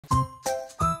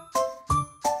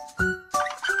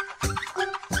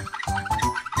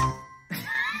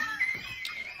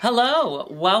Hello,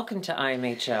 welcome to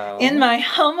IMHO. In my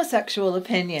homosexual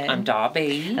opinion. I'm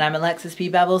Dobby. And I'm Alexis P.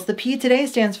 Bevels. The P today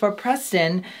stands for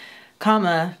Preston,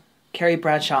 comma, Carrie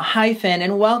Bradshaw, hyphen,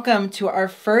 and welcome to our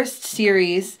first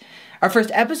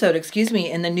episode,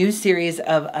 in the new series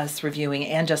of us reviewing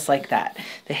And Just Like That,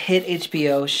 the hit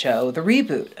HBO show, the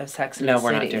reboot of Sex and the City. No,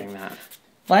 we're not doing that.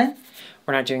 What?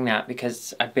 We're not doing that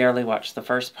because I barely watched the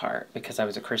first part because I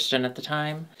was a Christian at the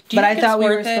time. But I thought we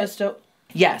were supposed to...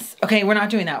 Yes. Okay, we're not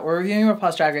doing that. We're reviewing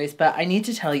RuPaul's Drag Race, but I need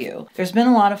to tell you, there's been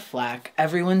a lot of flack.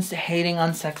 Everyone's hating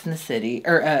on Sex and the City,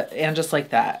 or And Just Like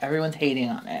That. Everyone's hating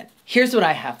on it. Here's what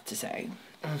I have to say.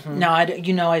 Mm-hmm.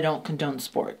 Now, I don't condone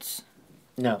sports.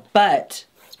 No. But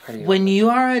when you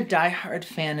are a diehard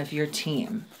fan of your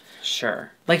team...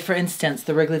 Sure. Like, for instance,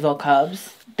 the Wrigleyville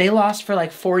Cubs, they lost for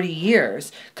like 40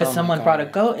 years because someone brought a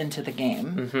goat into the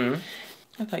game. Mm-hmm.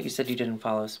 I thought you said you didn't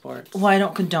follow sports. Well, I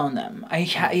don't condone them. I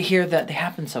hear that they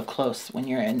happen so close when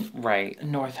you're in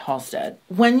North Halstead.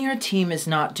 When your team is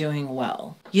not doing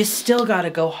well, you still got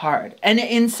to go hard. And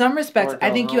in some respects,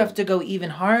 I think you have to go even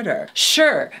harder.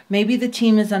 Sure, maybe the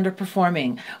team is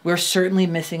underperforming. We're certainly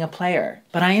missing a player.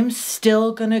 But I am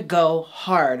still going to go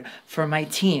hard for my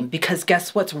team because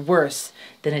guess what's worse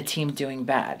than a team doing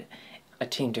bad? A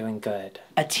team doing good.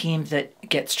 A team that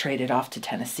gets traded off to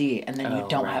Tennessee and then you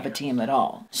don't have a team at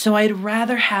all. So I'd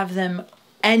rather have them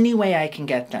any way I can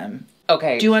get them.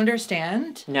 Okay. Do you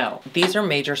understand? No. These are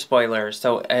major spoilers,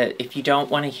 so if you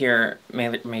don't want to hear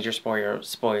major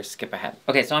spoilers, skip ahead.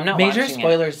 Okay, so I'm not watching it. Major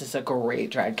Spoilers is a great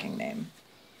drag king name.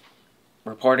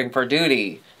 Reporting for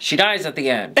duty. She dies at the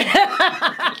end.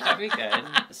 That'd be good.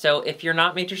 So if you're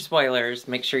not major spoilers,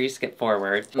 make sure you skip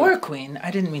forward. Or a queen. I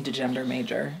didn't mean to gender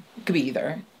major. It could be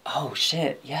either. Oh,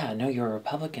 shit. Yeah, no, you're a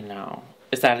Republican now.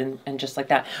 Is that and Just Like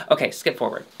That? Okay, skip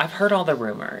forward. I've heard all the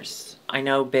rumors. I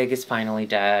know Big is finally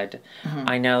dead. Mm-hmm.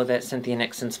 I know that Cynthia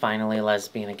Nixon's finally a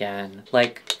lesbian again.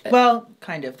 Like... Well,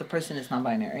 kind of. The person is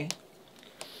non-binary.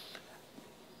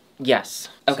 Yes.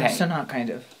 Okay. So not kind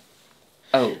of.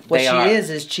 Oh, what she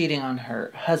is cheating on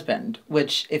her husband,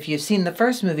 which, if you've seen the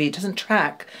first movie, it doesn't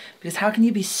track, because how can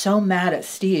you be so mad at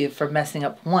Steve for messing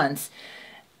up once?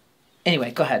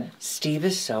 Anyway, go ahead. Steve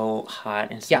is so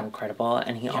hot and so incredible,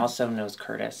 and he also knows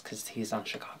Curtis because he's on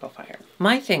Chicago Fire.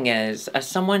 My thing is, as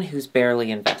someone who's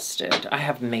barely invested, I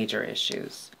have major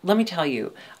issues. Let me tell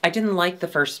you, I didn't like the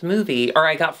first movie, or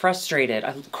I got frustrated.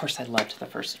 Of course, I loved the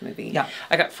first movie. Yeah.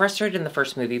 I got frustrated in the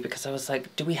first movie because I was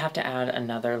like, do we have to add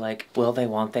another, like, will they,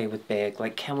 won't they with Big?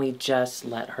 Like, can we just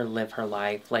let her live her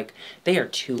life? Like, they are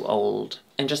too old.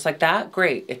 And Just Like That,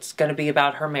 great. It's going to be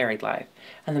about her married life.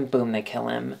 And then boom, they kill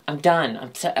him. I'm done.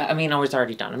 I was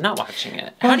already done. I'm not watching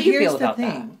it. Well, how do you feel about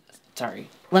that? Sorry.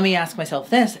 Let me ask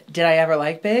myself this. Did I ever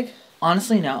like Big?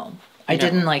 Honestly, no. I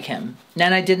didn't like him.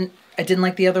 And I didn't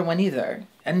like the other one either.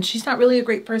 And she's not really a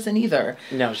great person either.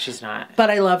 No, she's not. But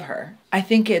I love her. I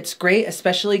think it's great,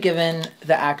 especially given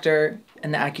the actor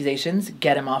and the accusations.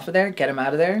 Get him off of there. Get him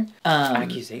out of there.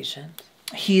 Accusations?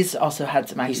 He's also had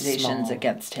some accusations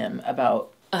against him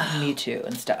about Me Too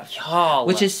and stuff. Y'all.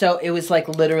 Which is so, it was like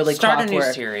literally Start clockwork. a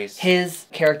new series. His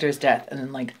character's death and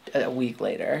then like a week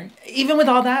later. Even with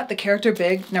all that, the character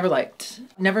Big, never liked.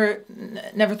 Never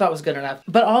thought was good enough.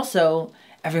 But also,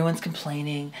 everyone's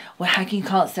complaining, well, how can you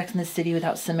call it Sex and the City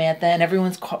without Samantha? And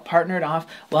everyone's partnered off.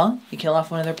 Well, you kill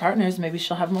off one of their partners, maybe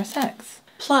she'll have more sex.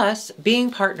 Plus, being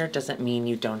partnered doesn't mean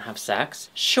you don't have sex.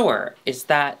 Sure, is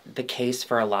that the case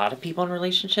for a lot of people in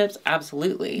relationships?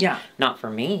 Absolutely. Yeah. Not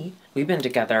for me. We've been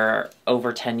together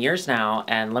over 10 years now,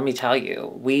 and let me tell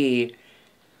you, we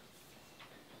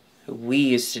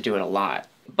used to do it a lot.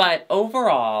 But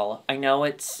overall, I know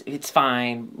it's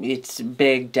fine. It's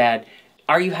Big, dead.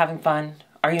 Are you having fun?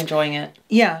 Are you enjoying it?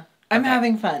 Yeah. I'm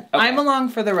having fun. Okay. I'm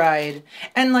along for the ride.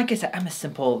 And like I said, I'm a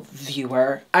simple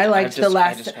viewer. I liked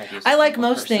I like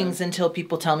most things until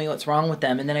people tell me what's wrong with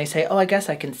them. And then I say, oh, I guess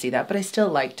I can see that. But I still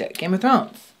liked it. Game of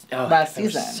Thrones. Last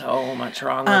season. There's so much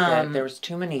wrong with it. There was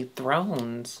too many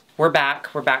thrones. We're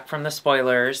back. We're back from the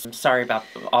spoilers. I'm sorry about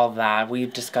all of that.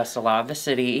 We've discussed a lot of the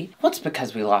city. Well, it's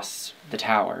because we lost the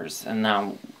towers. And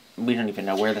now we don't even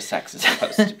know where the sex is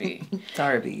supposed to be.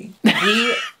 Darby.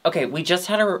 We just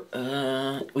had our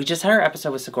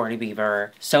episode with Sigourney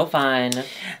Beaver. So fun.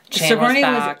 Sigourney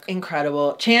was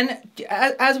incredible. Chan,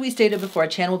 as we stated before,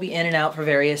 Chan will be in and out for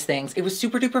various things. It was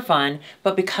super duper fun,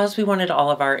 but because we wanted all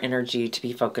of our energy to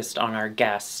be focused on our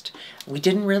guest, We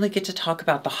didn't really get to talk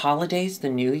about the holidays, the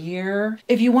new year.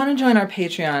 If you want to join our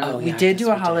Patreon, we did do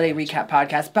a holiday recap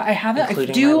podcast, but I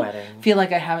feel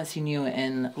like I haven't seen you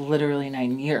in literally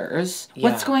 9 years. Yeah.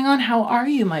 What's going on? How are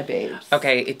you, my babes?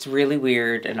 Okay, it's really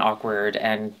weird and awkward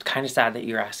and kind of sad that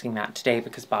you're asking that today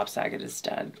because Bob Saget is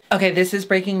dead. Okay, this is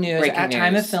breaking news. At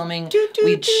time of filming,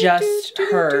 we just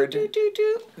heard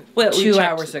 2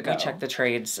 hours ago. We checked the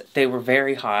trades. They were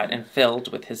very hot and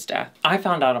filled with his death. I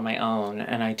found out on my own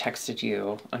and I texted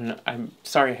you, and I'm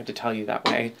sorry I had to tell you that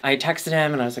way. I texted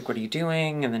him and I was like, what are you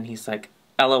doing? And then he's like,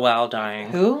 LOL, dying.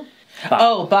 Who? Bob.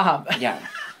 Oh, Bob. Yeah.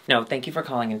 No, thank you for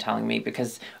calling and telling me,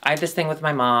 because I have this thing with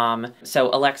my mom.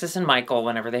 So Alexis and Michael,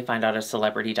 whenever they find out a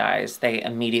celebrity dies, they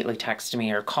immediately text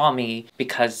me or call me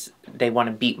because they want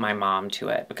to beat my mom to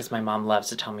it, because my mom loves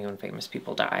to tell me when famous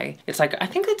people die. It's like, I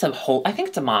think it's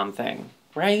a mom thing,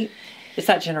 right? It's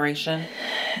that generation.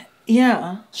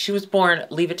 Yeah. She was born,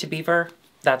 Leave It to Beaver.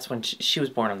 That's when she was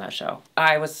born on that show.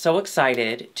 I was so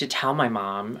excited to tell my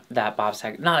mom that Bob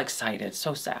Saget, not excited,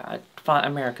 so sad. I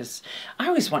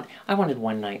wanted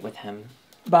one night with him.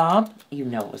 Bob? You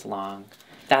know it was long.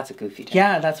 That's a goofy day.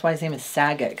 Yeah, that's why his name is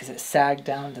Saget, because it sagged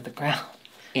down to the ground.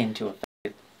 Into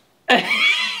a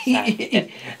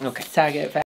Saget. Okay.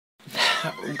 Saget.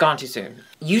 Gone too soon.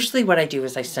 Usually what I do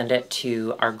is I send it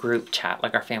to our group chat,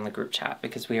 like our family group chat,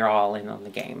 because we are all in on the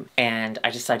game. And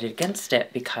I decided against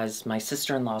it because my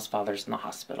sister-in-law's father's in the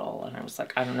hospital. And I was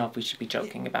like, I don't know if we should be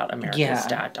joking about America's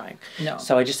dad dying. No.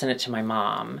 So I just sent it to my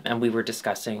mom, and we were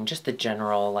discussing just the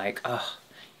general, like, oh,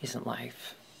 isn't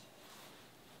life?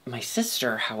 My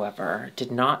sister, however,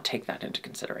 did not take that into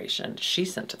consideration. She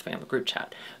sent to the family group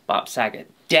chat, Bob Saget,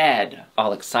 dead,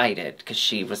 all excited, because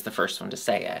she was the first one to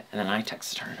say it. And then I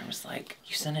texted her, and I was like,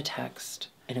 you sent a text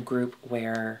in a group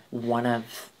where one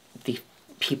of the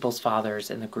people's fathers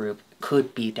in the group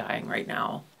could be dying right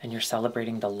now, and you're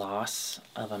celebrating the loss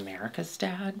of America's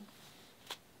dad?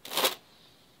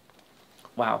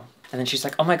 Wow. And then she's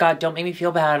like, oh my God, don't make me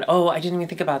feel bad. Oh, I didn't even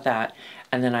think about that.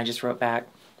 And then I just wrote back,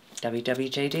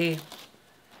 WWJD.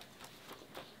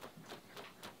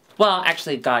 Well,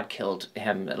 actually, God killed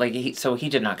him. So he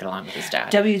did not get along with his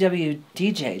dad.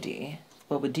 WWDJD.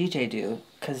 What would DJ do?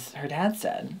 Because her dad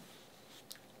said.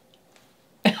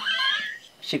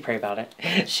 She'd pray about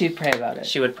it. She'd pray about it.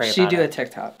 She would pray about it. She'd do a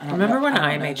TikTok. Remember when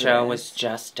IMHO was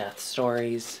just death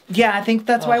stories? Yeah, I think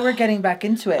that's why we're getting back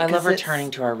into it. I love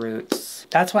returning to our roots.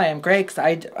 That's why I'm great,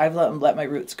 because I've let my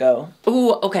roots go.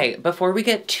 Ooh, okay. Before we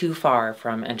get too far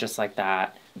from And Just Like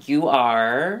That, you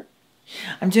are...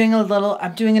 I'm doing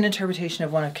an interpretation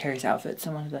of one of Carrie's outfits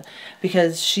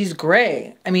because she's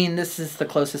gray. I mean, this is the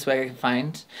closest way I can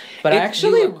find, but I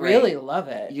actually really love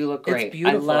it. You look great. It's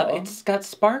beautiful. It's got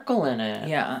sparkle in it.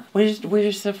 Yeah.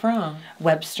 Where's it from?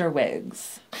 Webster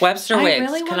Wigs. Webster Wigs.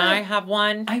 Can I have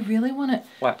one? I really want to.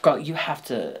 What? Girl, you have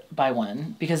to buy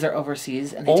one because they're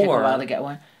overseas and they take a while to get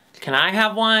one. Can I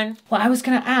have one? Well, I was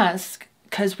going to ask,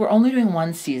 because we're only doing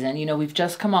one season. You know, we've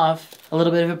just come off a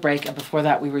little bit of a break, and before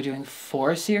that we were doing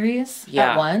 4 series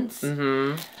at once.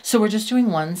 Mm-hmm. So we're just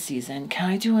doing one season. Can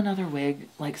I do another wig,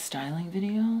 styling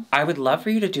video? I would love for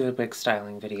you to do a wig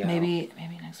styling video. Maybe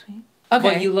next week? Okay.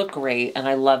 Well, you look great, and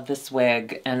I love this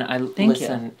wig, and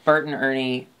listen, Bert and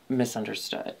Ernie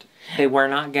misunderstood. They were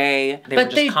not gay. They were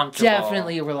just comfortable. But they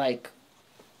definitely were,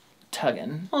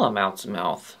 tugging. Well, a mouth's a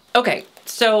mouth. Okay,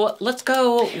 so let's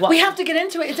go. We have to get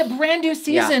into it. It's a brand new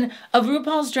season of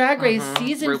RuPaul's Drag Race,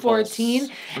 season 14.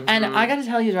 And I got to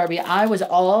tell you, Darby, I was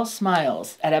all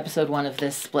smiles at episode 1 of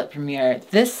this split premiere.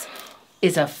 This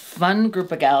is a fun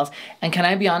group of gals. And can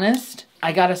I be honest?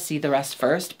 I got to see the rest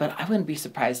first, but I wouldn't be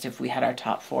surprised if we had our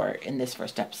top 4 in this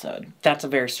first episode. That's a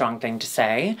very strong thing to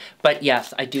say. But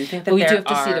yes, I do think that we do have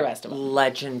to see the rest of them.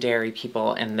 Legendary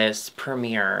people in this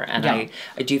premiere. And I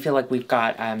do feel like we've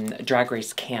got Drag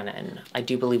Race canon. I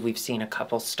do believe we've seen a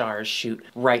couple stars shoot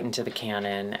right into the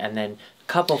canon, and then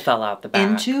couple fell out the back.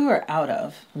 Into or out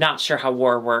of? Not sure how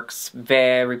war works.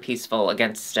 Very peaceful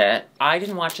against it. I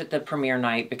didn't watch it the premiere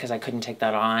night because I couldn't take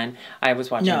that on. I was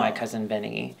watching My Cousin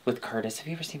Vinny with Curtis. Have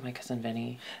you ever seen My Cousin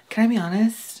Vinny? Can I be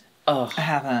honest? Oh, I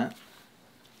haven't.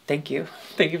 Thank you.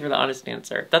 Thank you for the honest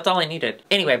answer. That's all I needed.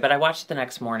 Anyway, but I watched it the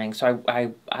next morning, so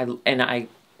I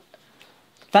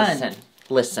Fun.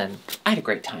 Listen. I had a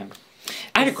great time.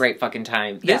 I had a great fucking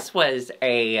time. Yeah. This was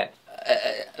a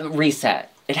reset.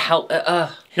 It helped.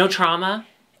 No trauma.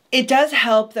 It does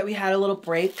help that we had a little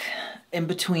break in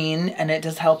between, and it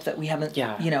does help that we haven't,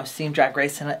 seen Drag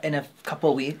Race in a couple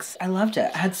of weeks. I loved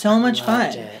it. I had so much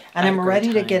fun. And I'm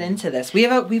ready to get into this.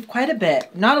 We've quite a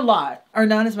bit, not a lot, or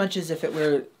not as much as if it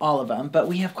were all of them, but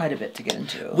we have quite a bit to get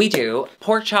into. We do.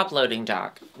 Pork chop loading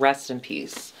dock. Rest in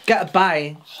peace.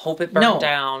 Bye. Hope it burned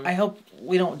down. I hope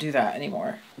we don't do that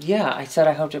anymore. Yeah, I said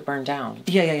I hoped it burned down.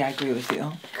 Yeah, I agree with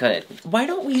you. Good. Why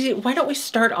don't we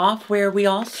start off where we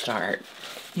all start?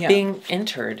 Yeah. Being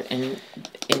entered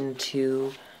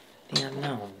into the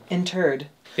unknown.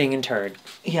 Being interred.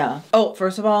 Yeah. Oh,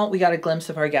 first of all, we got a glimpse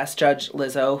of our guest judge,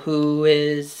 Lizzo, who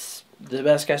is the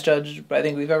best guest judge I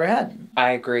think we've ever had.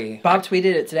 I agree. Bob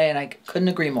tweeted it today, and I couldn't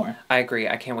agree more. I agree.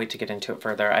 I can't wait to get into it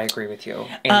further. I agree with you.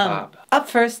 And Bob. Up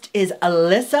first is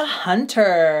Alyssa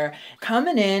Hunter.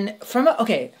 Coming in from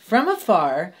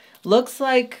afar. Looks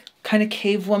like kind of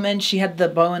cave woman. She had the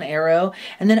bow and arrow,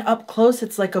 and then up close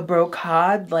it's like a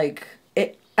brocade.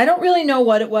 I don't really know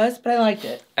what it was, but I liked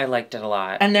it. I liked it a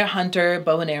lot. And their hunter,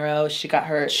 bow and arrow, she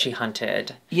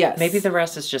hunted. Yes. Maybe the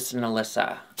rest is just an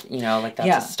Alyssa.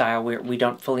 That's a style we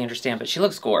don't fully understand, but she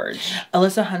looks gorgeous.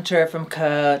 Alyssa Hunter from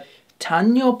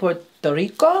Catano, Puerto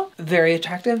Rico. Very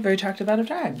attractive out of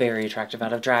drag. Very attractive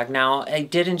out of drag. Now, I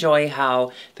did enjoy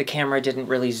how the camera didn't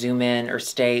really zoom in or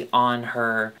stay on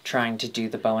her trying to do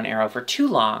the bow and arrow for too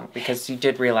long, because you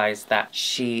did realize that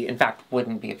she, in fact,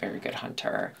 wouldn't be a very good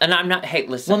hunter. And I'm not, hey,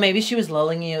 listen. Well, maybe she was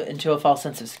lulling you into a false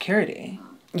sense of security.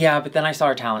 Yeah, but then I saw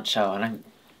her talent show, and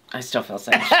I still feel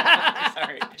safe.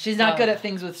 Sorry. She's not good at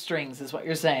things with strings, is what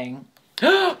you're saying.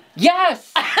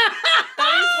 Yes!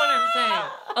 That is what I'm saying.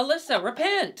 Alyssa,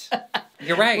 repent.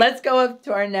 You're right. Let's go up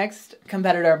to our next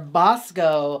competitor,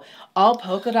 Bosco. All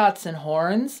polka dots and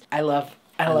horns. I love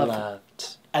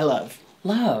this. Love.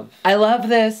 I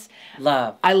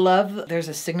love, there's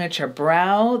a signature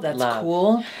brow. That's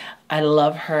cool. I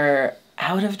love her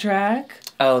out of drag.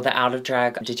 Oh, the out of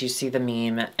drag. Did you see the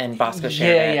meme and Bosco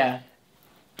shared it? Yeah.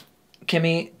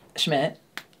 Kimmy Schmidt.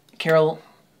 Carol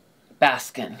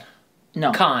Baskin.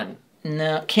 No. Kahn.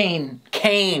 No. Kane.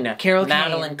 Carol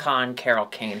Madeline Kahn. Carol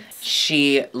Kane.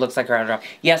 She looks like her out of drag.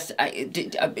 Yes,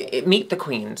 meet the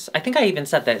queens. I think I even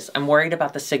said this. I'm worried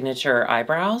about the signature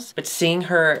eyebrows, but seeing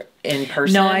her in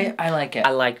person. No, I like it.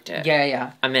 I liked it.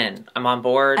 Yeah. I'm in. I'm on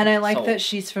board. And I like that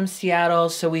she's from Seattle,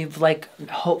 so we've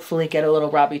hopefully get a little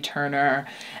Robbie Turner.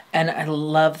 And I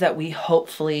love that we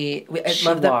hopefully... She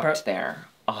walked there.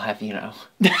 I'll have you know.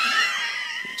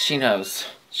 She knows.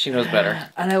 She knows better.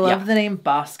 And I love the name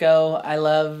Bosco. I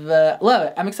love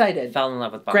it. I'm excited. Fell in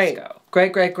love with Bosco.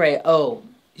 Great. Oh,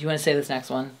 you want to say this next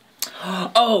one?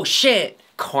 Oh, shit.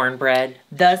 Cornbread.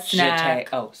 The snack.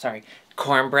 Jeté. Oh, sorry.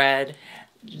 Cornbread.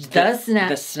 The snack.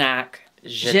 The snack.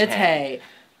 Jeté.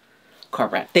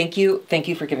 Cornbread. Thank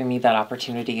you for giving me that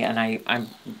opportunity, and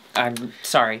I'm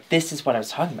sorry. This is what I was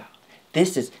talking about.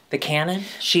 This is the canon.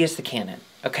 She is the canon.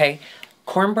 Okay?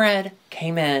 Cornbread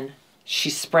came in. She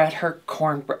spread her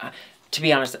cornbread. To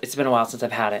be honest, it's been a while since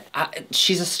I've had it.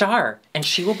 She's a star, and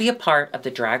she will be a part of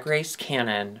the Drag Race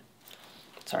canon.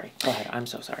 Sorry, go ahead. I'm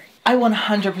so sorry. I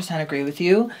 100% agree with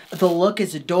you. The look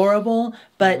is adorable,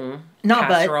 but not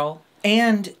casserole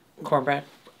and cornbread.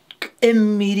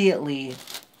 Immediately,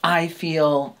 I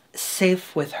feel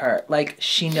safe with her.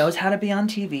 She knows how to be on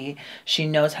TV. She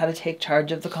knows how to take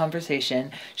charge of the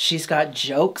conversation. She's got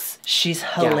jokes. She's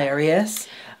hilarious.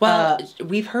 Well,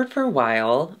 we've heard for a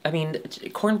while. I mean,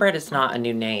 Cornbread is not a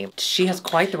new name. She has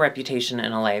quite the reputation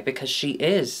in LA because she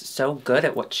is so good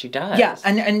at what she does. Yeah,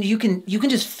 and you can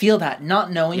just feel that.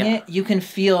 Not knowing it, you can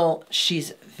feel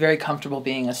she's very comfortable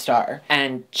being a star.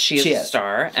 And she is a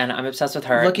star, and I'm obsessed with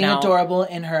her. Looking adorable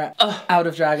in her out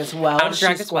of drag as well. Out of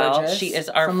drag as well. She is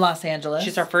from Los Angeles.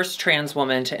 She's our first trans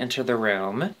woman to enter the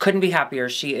room. Couldn't be happier.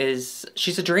 She's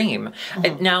a dream.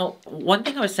 Now, one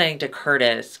thing I was saying to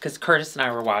Curtis, because Curtis and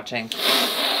I were watching.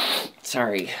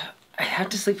 Sorry. I have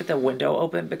to sleep with the window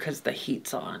open because the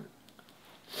heat's on.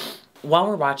 While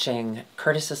we're watching,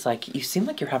 Curtis is like, you seem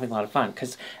like you're having a lot of fun.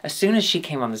 Because as soon as she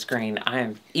came on the screen, I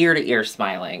am ear to ear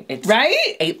smiling. It's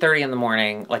 8:30 in the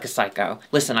morning, like a psycho.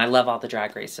 Listen, I love all the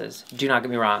drag races. Do not get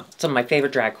me wrong. Some of my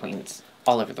favorite drag queens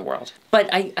all over the world.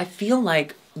 But I feel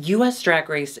like U.S. Drag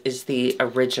Race is the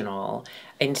original.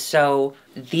 And so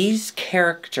these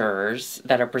characters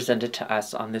that are presented to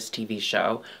us on this TV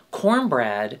show,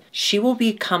 Cornbread, she will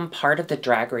become part of the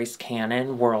Drag Race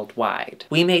canon worldwide.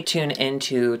 We may tune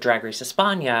into Drag Race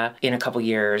España in a couple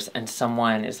years and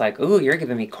someone is like, ooh, you're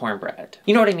giving me Cornbread.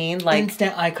 You know what I mean? Like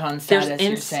instant icon status,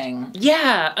 you're saying.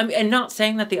 Yeah. I mean, and not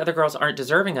saying that the other girls aren't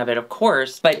deserving of it, of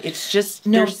course, but it's just,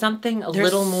 there's something a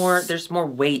little more, there's more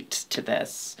weight to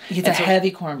this. It's a heavy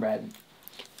cornbread.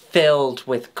 Filled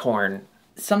with corn.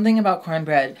 something about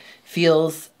Cornbread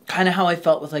feels kind of how I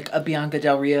felt with like a Bianca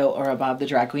Del Rio or a Bob the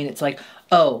Drag Queen. It's like,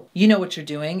 oh, you know what you're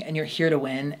doing and you're here to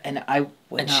win, and I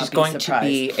would not be surprised. And she's going to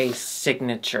be a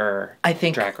signature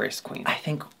Drag Race queen.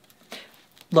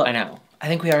 Look, I know. I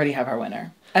think we already have our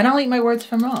winner. And I'll eat my words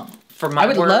if I'm wrong. I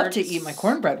would love to eat my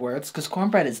cornbread words because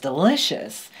cornbread is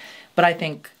delicious. But I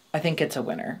think it's a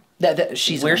winner.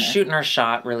 She's a winner. We're shooting our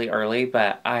shot really early,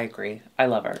 but I agree. I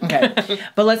love her. Okay.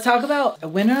 But let's talk about a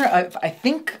winner of, I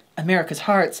think, America's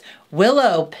Hearts,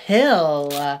 Willow Pill.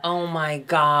 Oh my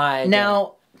God.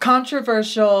 Now,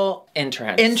 controversial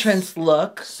entrance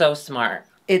look. So smart.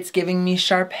 It's giving me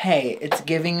Sharpay. It's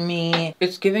giving me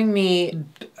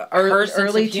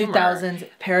early 2000s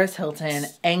Paris Hilton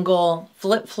angle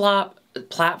flip-flop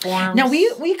platforms. Now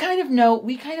we kind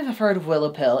of have heard of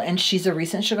Willow Pill, and she's a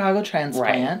recent Chicago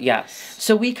transplant. Right. Yes.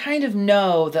 So we kind of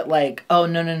know that, like, oh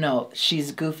no,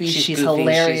 she's goofy, she's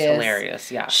hilarious. She's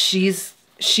hilarious. Yeah.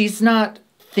 She's not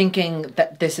thinking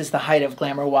that this is the height of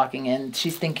glamour walking in.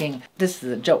 She's thinking, this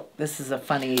is a joke. This is a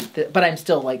funny, but I'm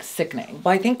still, like, sickening.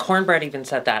 Well, I think Cornbread even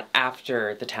said that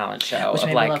after the talent show. Which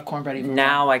made me love Cornbread even more.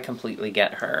 Now I completely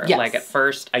get her. Yes. Like, at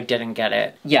first, I didn't get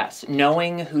it. Yes,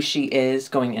 knowing who she is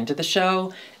going into the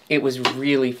show, it was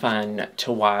really fun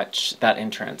to watch that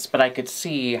entrance. But I could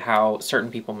see how certain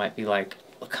people might be like,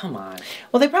 come on.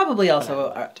 Well, they probably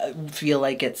also feel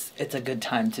like it's a good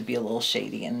time to be a little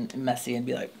shady and messy and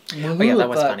be like, oh yeah, that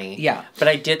was funny. Yeah. But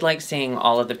I did like seeing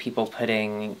all of the people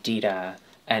putting Dita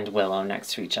and Willow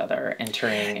next to each other,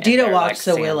 entering. Dita walked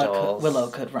so Willow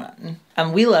could run.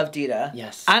 We love Dita.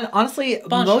 Yes. And honestly,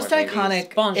 most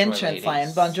iconic entrance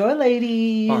line. Bonjour,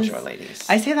 ladies. Bonjour, ladies.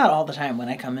 I say that all the time when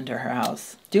I come into her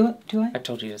house. Do I? I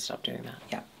told you to stop doing that.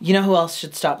 Yeah. You know who else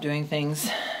should stop doing things?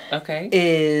 Okay.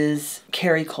 Is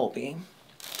Carrie Colby.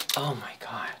 Oh my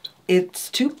God. It's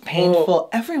too painful.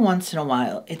 Every once in a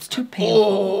while, it's too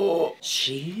painful.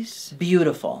 She's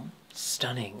beautiful.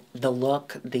 Stunning. The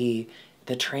look, the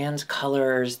trans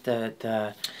colors,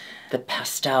 the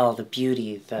pastel, the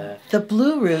beauty, the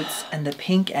blue roots and the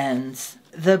pink ends,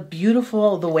 the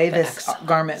way this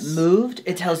garment moved.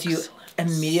 It tells you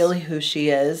immediately who she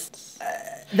is.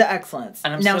 The excellence.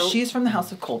 Now, she's from the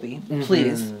House of Colby.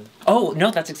 Please. Oh,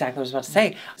 no, that's exactly what I was about to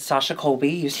say. Sasha Colby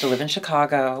used to live in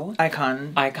Chicago.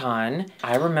 Icon.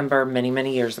 I remember many,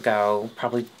 many years ago,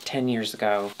 probably 10 years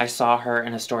ago, I saw her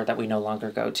in a store that we no longer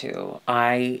go to.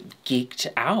 I geeked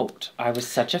out. I was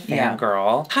such a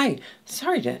fangirl. Yeah. Hi,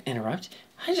 sorry to interrupt.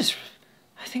 I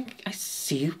think I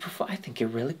see you before. I think you're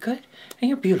really good and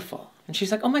you're beautiful. And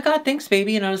she's like, oh my God, thanks,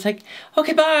 baby. And I was like,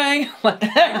 okay, bye.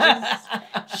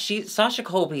 Sasha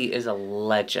Colby is a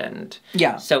legend.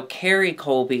 Yeah. So Carrie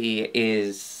Colby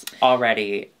is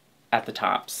already at the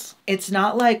tops. It's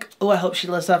not like, oh, I hope she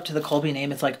lives up to the Colby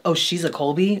name. It's like, oh, she's a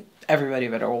Colby. Everybody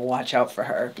better watch out for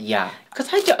her. Yeah.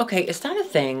 Because okay, is that a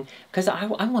thing? Because I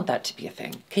want that to be a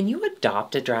thing. Can you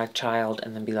adopt a drag child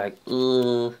and then be like, I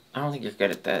don't think you're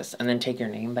good at this, and then take your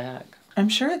name back? I'm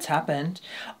sure it's happened.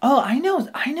 Oh, I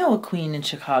know a queen in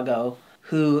Chicago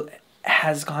who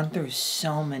has gone through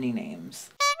so many names.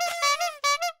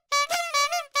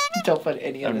 Don't put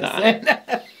any of this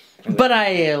in. But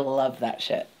I love that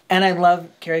shit. And I love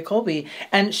Carrie Colby.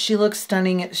 And she looks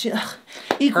stunning.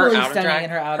 Equally stunning in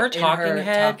her talking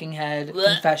head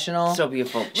confessional. So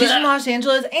beautiful. She's from Los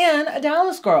Angeles and a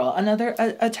Dallas girl. Another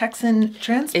a Texan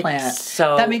transplant.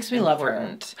 That makes me love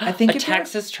her. I think a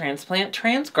Texas transplant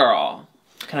trans girl.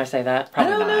 Can I say that?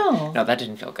 Probably not. I don't know. No, that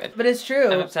didn't feel good. But it's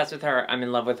true. I'm obsessed with her. I'm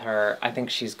in love with her. I think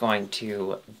she's going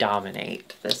to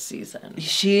dominate this season.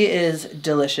 She is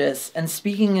delicious. And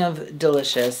speaking of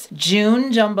delicious,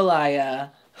 June Jambalaya,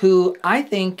 who I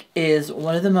think is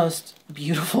one of the most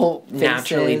beautiful faces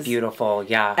naturally beautiful,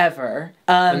 yeah. Ever.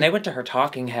 When they went to her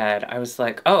talking head, I was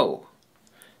like, oh.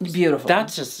 Beautiful.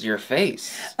 That's just your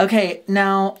face. Okay,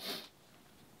 now.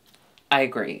 I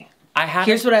agree.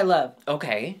 Here's what I love.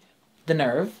 Okay. The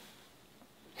nerve.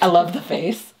 I love the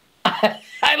face.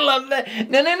 I love that.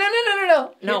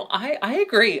 No. No, I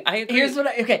agree. Here's what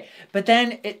okay. But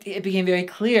then it became very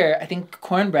clear. I think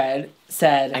Cornbread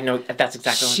said. I know, that's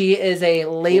exactly what she is a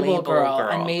label girl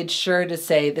and made sure to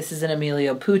say this is an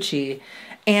Emilio Pucci.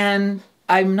 And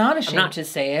I'm not ashamed to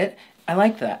say it. I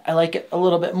like that. I like it a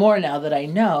little bit more now that I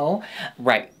know.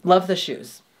 Right. Love the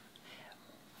shoes.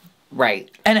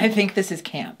 Right. And I think this is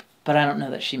camp. But I don't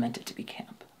know that she meant it to be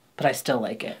camp. But I still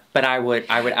like it. But I would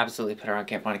absolutely put her on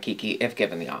Camp Wanakiki if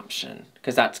given the option.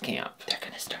 Because that's camp. They're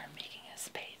going to start making us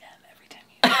pay them every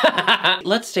time you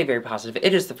Let's stay very positive.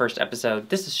 It is the first episode.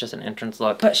 This is just an entrance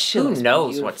look. But who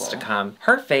knows what's to come.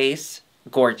 Her face,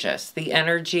 gorgeous. The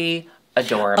energy,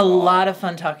 adorable. A lot of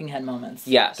fun talking head moments.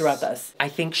 Yes. Throughout this. I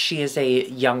think she is a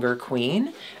younger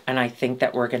queen, and I think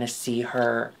that we're going to see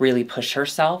her really push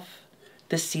herself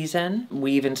this season.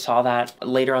 We even saw that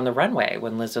later on the runway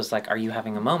when Liz was like, "Are you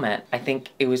having a moment?" I think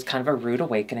it was kind of a rude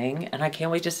awakening, and I can't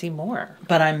wait to see more.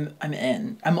 But I'm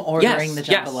in. I'm ordering the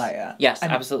jambalaya. Yes,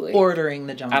 I'm absolutely. Ordering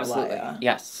the jambalaya. Absolutely.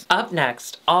 Yes. Up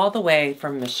next, all the way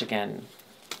from Michigan.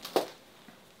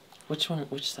 Which one?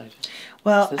 Which side?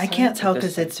 Well, I can't tell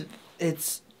because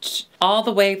it's all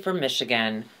the way from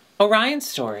Michigan. Orion's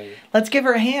story. Let's give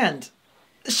her a hand.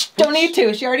 Don't need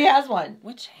to. She already has one.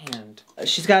 Which hand?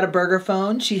 She's got a burger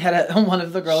phone. She had one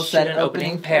of the girls said an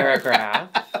opening paragraph.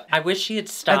 I wish she had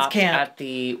stopped at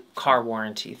the car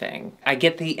warranty thing. I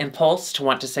get the impulse to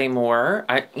want to say more.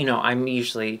 I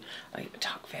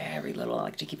talk very little. I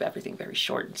like to keep everything very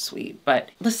short and sweet. But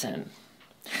listen.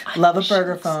 Love a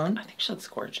burger phone. I think she looks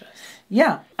gorgeous.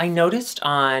 Yeah. I noticed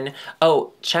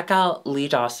check out Lee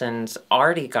Dawson's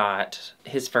already got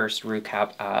his first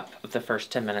recap up of the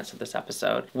first 10 minutes of this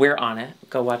episode. We're on it.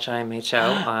 Go watch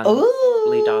IMHO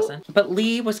on Lee Dawson. But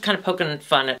Lee was kind of poking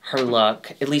fun at her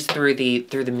look, at least through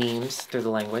the memes, through the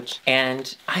language.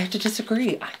 And I have to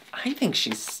disagree. I think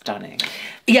she's stunning.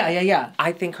 Yeah.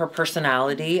 I think her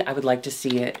personality, I would like to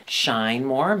see it shine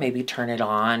more, maybe turn it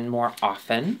on more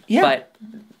often. Yeah. But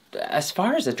as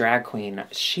far as a drag queen,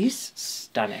 she's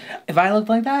stunning. If I looked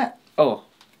like that? Oh.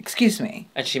 Excuse me.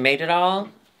 And she made it all?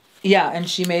 Yeah, and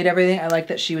she made everything. I like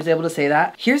that she was able to say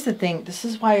that. Here's the thing. This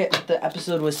is why the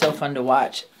episode was so fun to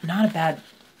watch. Not a bad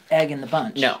egg in the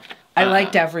bunch. No. I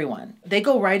liked everyone. They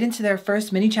go right into their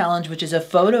first mini challenge, which is a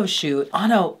photo shoot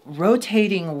on a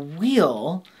rotating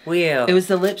wheel. It was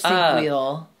the lip sync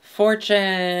wheel.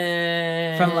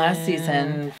 Fortune. From last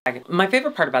season. My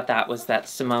favorite part about that was that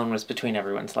Simone was between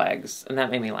everyone's legs, and that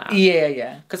made me laugh.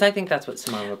 Yeah. Because I think that's what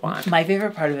Simone would want. My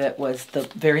favorite part of it was the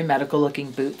very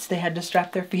medical-looking boots they had to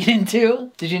strap their feet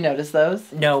into. Did you notice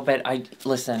those? No, but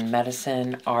listen,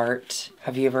 medicine, art.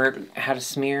 Have you ever had a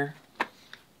smear?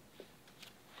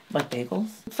 Like bagels?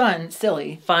 Fun,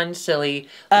 silly.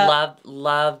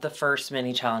 Love the first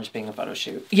mini challenge being a photo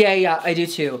shoot. Yeah, I do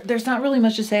too. There's not really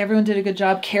much to say. Everyone did a good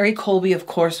job. Carrie Colby, of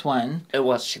course, won. It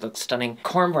was. She looked stunning.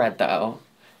 Cornbread, though,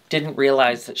 didn't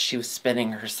realize that she was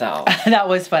spinning herself. That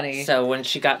was funny. So when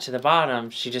she got to the bottom,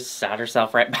 she just sat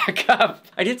herself right back up.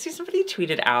 I did see somebody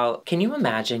tweet it out. Can you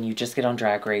imagine you just get on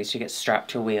Drag Race, you get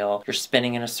strapped to a wheel, you're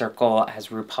spinning in a circle as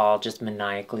RuPaul just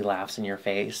maniacally laughs in your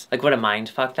face? Like, what a mind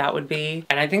fuck that would be.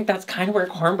 And I think that's kind of where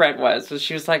Cornbread was. So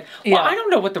she was like, well, I don't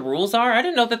know what the rules are. I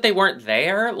didn't know that they weren't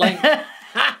there. Like...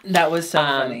 That was so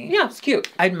funny. Yeah, it's cute.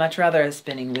 I'd much rather a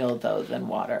spinning wheel, though, than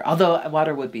water. Although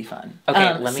water would be fun.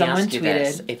 Okay, let me ask you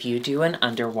this. If you do an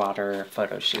underwater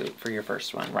photo shoot for your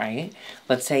first one, right?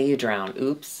 Let's say you drown.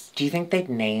 Oops. Do you think they'd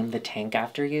name the tank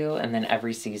after you? And then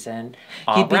every season,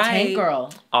 you'd be Tank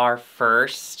Girl. Our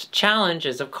first challenge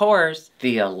is, of course,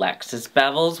 the Alexis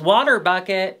Bevels water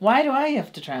bucket. Why do I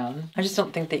have to drown? I just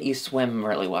don't think that you swim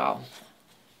really well.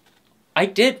 I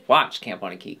did watch Camp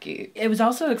Wanakiki. It was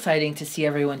also exciting to see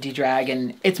everyone de-drag,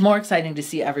 and it's more exciting to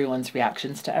see everyone's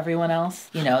reactions to everyone else.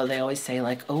 You know, they always say,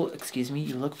 like, oh, excuse me,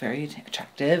 you look very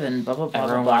attractive, and blah, blah, blah,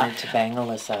 everyone blah, blah. wanted to bang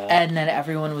Alyssa. And then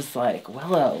everyone was like,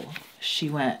 Willow, she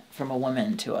went from a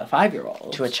woman to a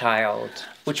 5-year-old. To a child.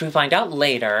 Which we find out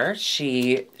later,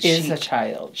 she is a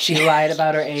child. She lied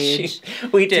about her age.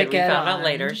 We found out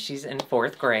later she's in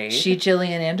 4th grade.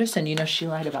 Gillian Anderson, you know, she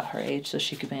lied about her age so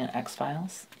she could be in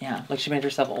X-Files. Yeah. Like, she made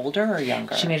herself older or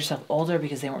younger? She made herself older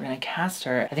because they weren't going to cast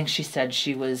her. I think she said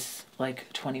she was,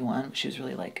 like, 21, but she was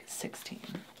really, like, 16.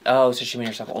 Oh, so she made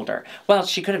herself older. Well,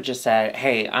 she could have just said,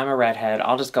 hey, I'm a redhead.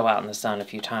 I'll just go out in the sun a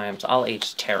few times. I'll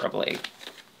age terribly.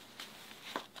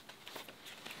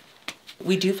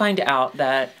 We do find out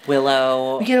that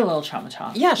Willow... We get a little trauma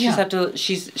talk. Yeah,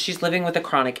 she's living with a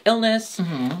chronic illness.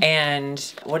 Mm-hmm.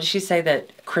 And what did she say?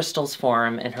 That crystals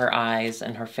form in her eyes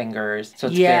and her fingers. So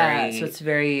it's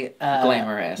very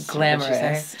glamorous.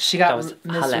 Glamorous. She got Miss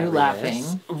Rue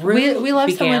laughing. We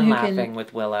love someone who laughing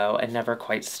with Willow and never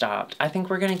quite stopped. I think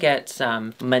we're going to get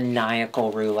some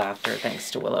maniacal Rue laughter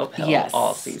thanks to Willow Pill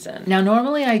all season. Now,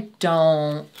 normally I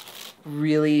don't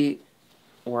really...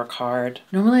 work hard.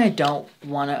 Normally I don't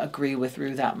want to agree with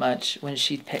Rue that much when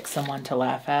she picks someone to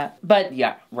laugh at. But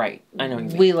yeah, right. I know what you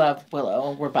mean. We love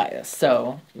Willow. We're biased,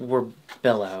 so... We're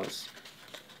billows.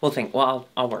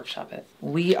 I'll workshop it.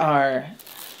 We are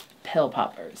pill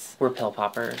poppers. We're pill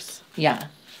poppers. Yeah.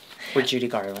 Or Judy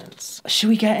Garland's. Should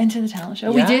we get into the talent show?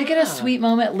 Yeah. We did get a sweet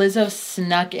moment. Lizzo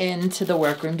snuck into the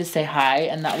workroom to say hi,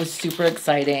 and that was super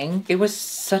exciting. It was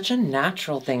such a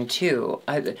natural thing, too.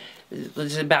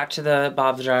 Back to the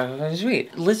Bob the Driver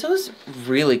Sweet. Lizzo's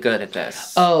really good at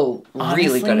this. Oh, honestly,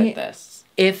 really good at this.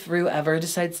 If Rue ever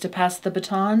decides to pass the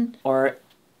baton, or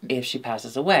if she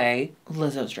passes away,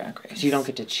 Lizzo's Drag Race. So you don't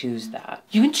get to choose that.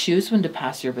 You can choose when to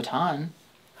pass your baton.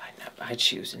 I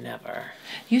choose never.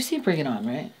 You see Bring It On,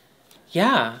 right?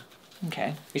 Yeah.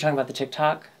 Okay. You're talking about the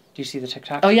TikTok? Do you see the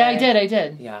TikTok? Oh, yeah, I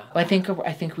did. Yeah. Well, I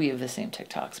think we have the same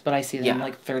TikToks, but I see them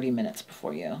like 30 minutes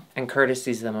before you. And Curtis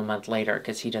sees them a month later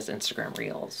because he does Instagram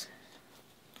Reels.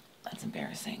 That's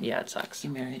embarrassing. Yeah, it sucks. You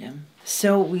married him.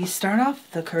 So we start off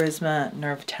the Charisma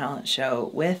Nerve Talent Show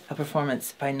with a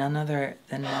performance by none other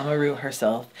than Mama Rue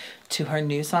herself to her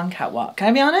new song, Catwalk. Can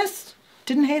I be honest?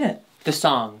 Didn't hate it. The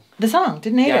song.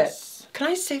 Didn't hate it. Can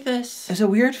I say this? It's a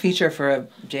weird feature for a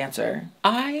dancer.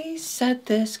 I said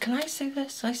this. Can I say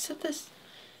this? I said this.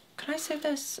 Can I say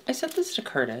this? I said this to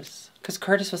Curtis. Because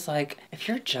Curtis was like, if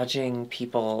you're judging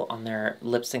people on their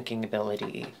lip syncing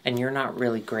ability and you're not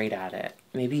really great at it,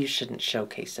 maybe you shouldn't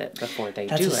showcase it before they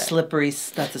do it. That's a slippery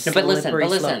slope. But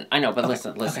listen. I know, but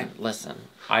listen.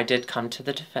 I did come to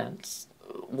the defense.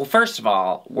 Well, first of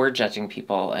all, we're judging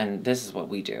people and this is what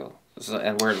we do.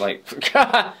 And we're like...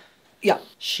 Yeah.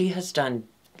 She has done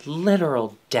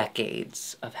literal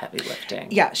decades of heavy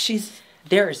lifting. Yeah,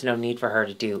 there is no need for her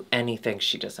to do anything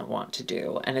she doesn't want to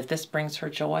do. And if this brings her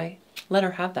joy, let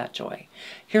her have that joy.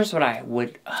 Here's what I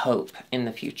would hope in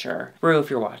the future. Rue,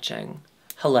 if you're watching,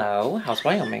 hello, how's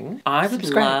Wyoming? I would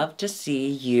love to see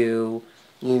you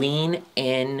lean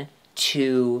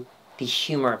into the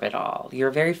humor of it all. You're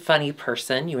a very funny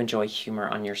person. You enjoy humor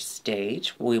on your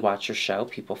stage. We watch your show,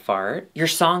 people fart. Your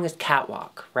song is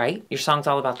Catwalk, right? Your song's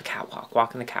all about the catwalk,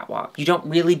 walking the catwalk. You don't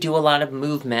really do a lot of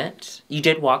movement. You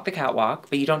did walk the catwalk,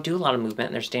 but you don't do a lot of movement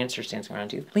and there's dancers dancing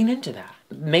around you. Lean into that.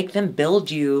 Make them build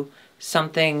you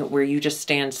something where you just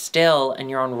stand still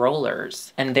and you're on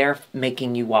rollers and they're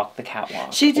making you walk the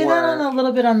catwalk. She did that on a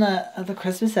little bit on the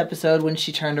Christmas episode when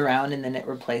she turned around and then it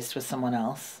replaced with someone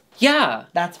else. Yeah.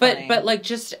 That's funny. But like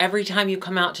just every time you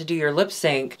come out to do your lip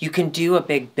sync, you can do a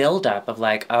big build up of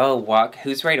like, oh,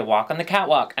 who's ready to walk on the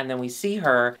catwalk? And then we see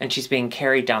her and she's being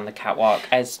carried down the catwalk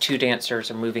as two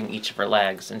dancers are moving each of her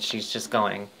legs and she's just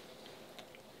going.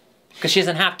 Because she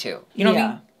doesn't have to. You know what I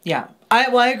mean? Yeah.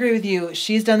 I agree with you.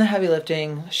 She's done the heavy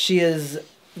lifting. She has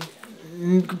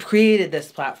created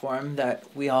this platform that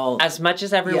we all... As much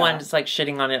as everyone is like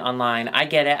shitting on it online, I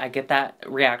get it. I get that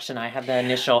reaction. I had the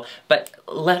initial... But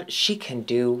she can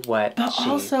do what she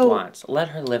wants. Let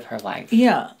her live her life.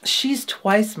 Yeah. She's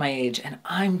twice my age and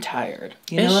I'm tired.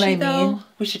 You know what I mean?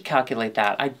 We should calculate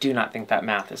that. I do not think that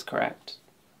math is correct.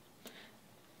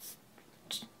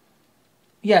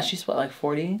 Yeah, she's what, like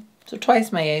 40? So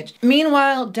twice my age.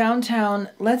 Meanwhile, downtown,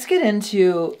 let's get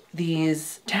into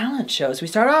these talent shows. We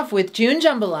start off with June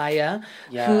Jambalaya,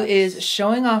 who is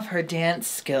showing off her dance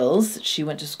skills she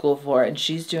went to school for, and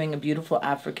she's doing a beautiful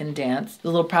African dance. The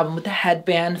little problem with the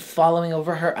headband following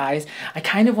over her eyes. I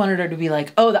kind of wanted her to be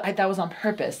like, oh, that was on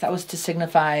purpose. That was to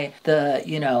signify the,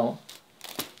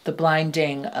 the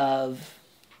blinding of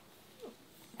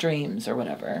dreams or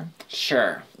whatever.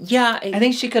 Sure. Yeah. I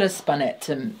think she could have spun it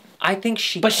to...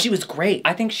 But she was great.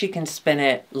 I think she can spin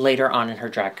it later on in her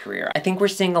drag career. I think we're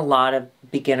seeing a lot of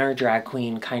beginner drag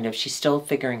queen she's still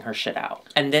figuring her shit out.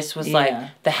 And this was like,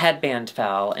 the headband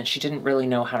fell and she didn't really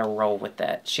know how to roll with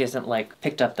it. She hasn't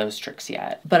picked up those tricks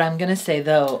yet. But I'm going to say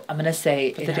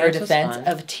in her defense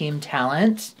of team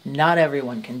talent, not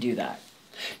everyone can do that.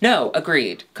 No,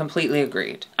 agreed. Completely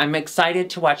agreed. I'm excited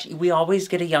to watch. We always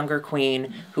get a younger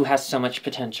queen who has so much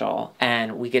potential,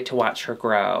 and we get to watch her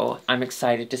grow. I'm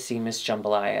excited to see Miss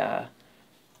Jambalaya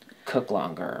cook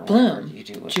longer. Bloom.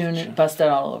 June busted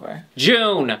all over.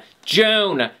 June!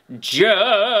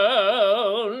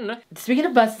 Speaking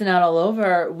of busting out all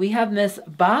over, we have Miss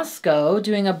Bosco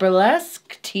doing a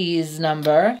burlesque tease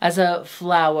number as a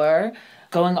flower,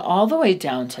 going all the way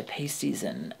down to pasties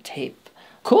and tape.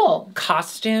 Cool.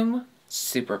 Costume,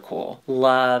 super cool.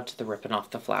 Loved the ripping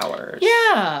off the flowers.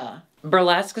 Yeah.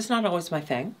 Burlesque is not always my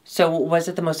thing. So was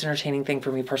it the most entertaining thing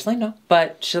for me personally? No.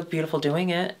 But she looked beautiful doing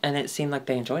it, and it seemed like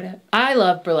they enjoyed it. I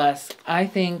love burlesque. I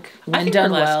think when done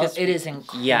well, it is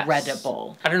incredible.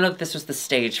 Yes. I don't know if this was the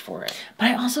stage for it. But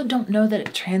I also don't know that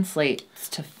it translates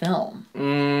to film.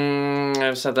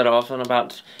 I've said that often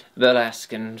about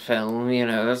burlesque film, you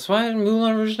know. That's why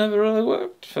Moulin Rouge never really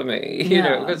worked for me, you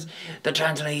know, because the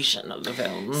translation of the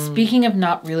film. Speaking of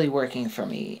not really working for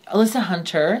me, Alyssa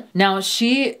Hunter, now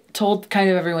she told kind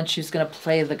of everyone she was going to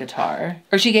play the guitar,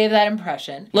 or she gave that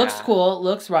impression. Looks cool,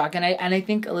 looks rock, and I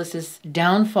think Alyssa's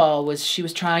downfall was she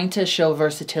was trying to show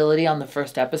versatility on the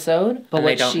first episode, but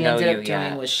what she ended up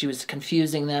doing was she was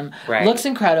confusing them. Right. Looks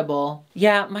incredible.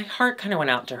 Yeah, my heart kind of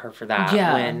went out to her for that.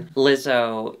 Yeah. When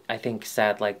Lizzo, I think,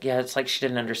 said, like, yeah, it's like she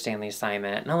didn't understand the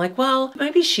assignment. And I'm like, well,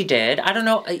 maybe she did. I don't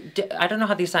know. I don't know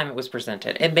how the assignment was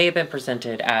presented. It may have been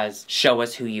presented as show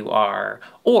us who you are,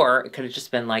 or it could have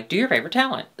just been like, do your favorite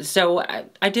talent. So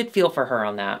I did feel for her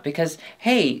on that because,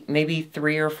 hey, maybe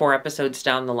 3 or 4 episodes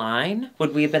down the line,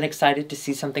 would we have been excited to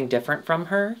see something different from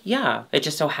her? Yeah. It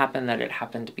just so happened that it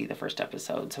happened to be the first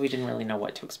episode, so we didn't really know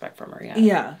what to expect from her yet.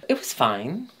 Yeah. It was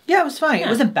fine. Yeah, it was fine. Yeah. It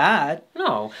wasn't bad.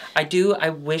 No. I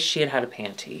wish she had had a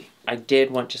panty. I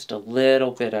did want just a little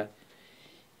bit of...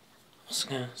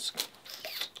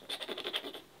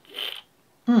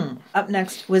 Up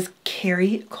next was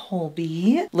Carrie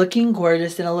Colby, looking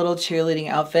gorgeous in a little cheerleading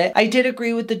outfit. I did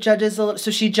agree with the judges a little.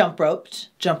 So she jump roped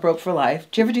for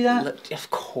life. Did you ever do that? Of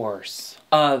course.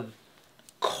 Of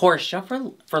course. Jump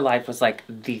for life was like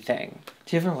the thing.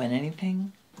 Did you ever win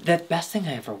anything? The best thing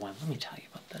I ever won. Let me tell you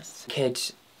about this.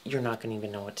 Kids, you're not going to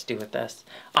even know what to do with this.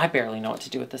 I barely know what to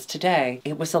do with this today.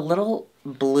 It was a little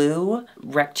blue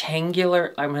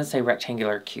rectangular, I'm going to say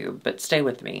rectangular cube, but stay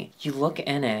with me. You look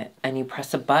in it and you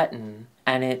press a button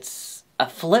and it's a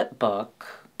flip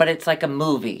book, but it's like a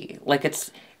movie. Like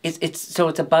it's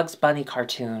a Bugs Bunny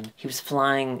cartoon. He was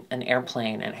flying an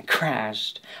airplane and it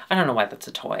crashed. I don't know why that's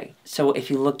a toy. So if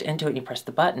you looked into it and you pressed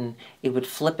the button, it would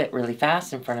flip it really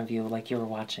fast in front of you like you were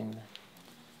watching the...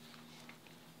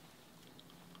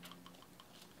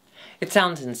 It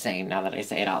sounds insane now that I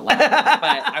say it out loud, but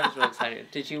I was really excited.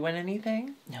 Did you win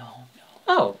anything? No.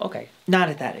 Oh, okay. Not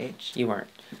at that age. You weren't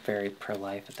very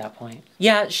pro-life at that point.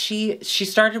 Yeah, she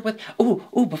started with...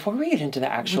 Ooh, before we get into the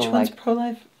actual... Which one's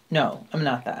pro-life? No, I'm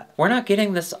not that. We're not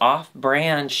getting this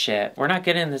off-brand shit. We're not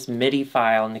getting this MIDI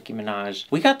file Nicki Minaj.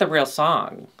 We got the real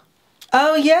song.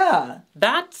 Oh, yeah.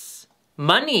 That's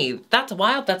money. That's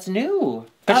wild. That's new.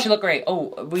 But she looked great.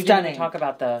 Oh, we didn't even talk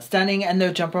about the... Stunning, and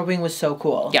their jump roping was so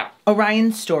cool. Yeah.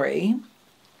 Orion's story.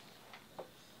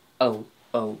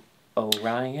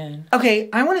 Orion. Okay,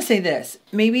 I want to say this.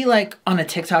 Maybe like on a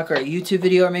TikTok or a YouTube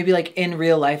video, or maybe like in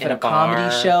real life at a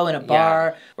comedy show, in a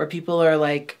bar, where people are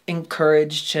like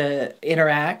encouraged to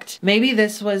interact. Maybe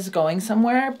this was going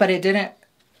somewhere, but it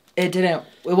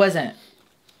wasn't.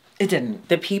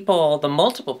 The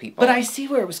multiple people. But I see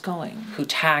where it was going. Who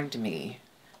tagged me.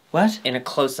 What? In a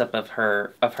close-up of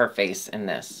her face in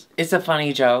this. It's a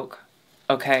funny joke,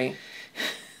 okay?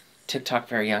 TikTok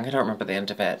very young. I don't remember the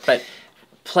end of it, but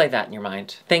play that in your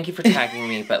mind. Thank you for tagging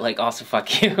me, but like also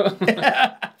fuck you.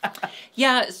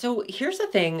 Yeah, so here's the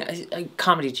thing. A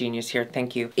comedy genius here,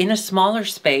 thank you. In a smaller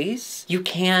space, you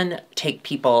can take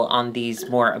people on these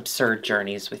more absurd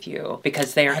journeys with you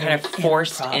because they are kind of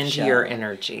forced into your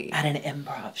energy. At an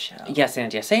improv show. Yes,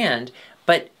 and.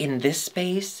 But in this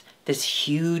space, this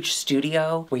huge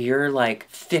studio where you're like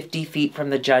 50 feet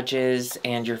from the judges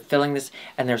and you're filling this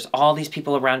and there's all these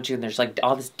people around you and there's like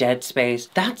all this dead space.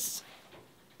 That's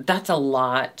a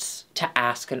lot to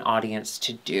ask an audience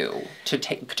to do,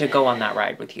 to go on that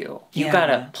ride with you. You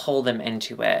gotta pull them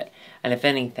into it. And if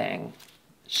anything,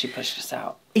 she pushed us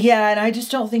out. Yeah, and I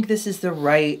just don't think this is the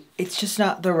right... It's just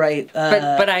not the right...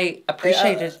 But I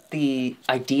appreciated the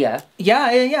idea.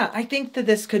 Yeah. I think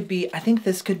this could be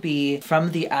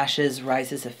From the Ashes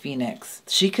Rises a Phoenix.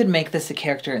 She could make this a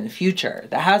character in the future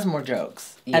that has more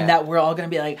jokes. Yeah. And that we're all going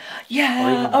to be like,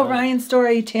 Orion's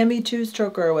story, Tammy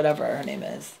Two-Stroker, or whatever her name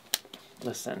is.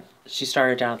 Listen, she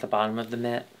started down at the bottom of the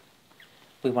mitt.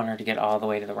 We want her to get all the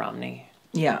way to the Romney.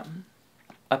 Yeah.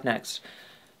 Up next.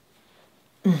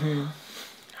 Mm-hmm.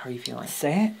 How are you feeling?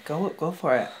 Say it. Go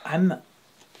for it.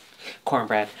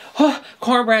 Cornbread.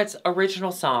 Cornbread's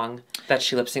original song that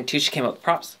she lip-synced to. She came up with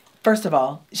props. First of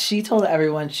all, she told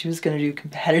everyone she was going to do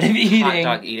competitive eating. Hot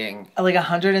dog eating. Like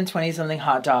 120-something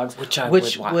hot dogs. Which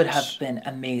would have been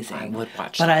amazing. I would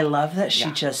watch But I love that she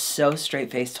just so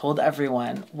straight-faced told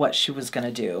everyone what she was going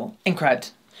to do. Incred.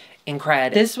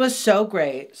 This was so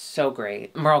great. So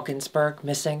great. Merle Ginsburg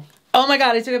missing. Oh my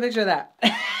God, I took a picture of that.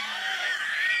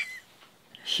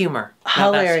 Humor.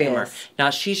 Hilarious. Now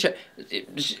she should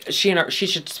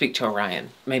speak to Orion.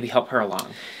 Maybe help her along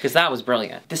because that was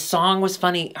brilliant. The song was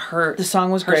funny. The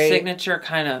song was great. Her signature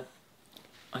kind of.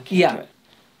 I can't do it.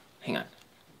 Hang on.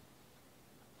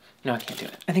 No, I can't do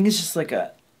it. I think it's just like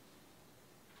a.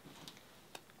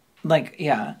 Like,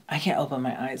 yeah, I can't open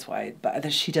my eyes wide,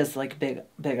 but she does like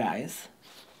big eyes.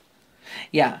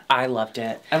 Yeah. I loved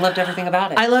it. I loved everything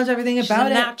about it. I loved everything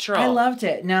about it. Natural. I loved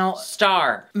it. Now,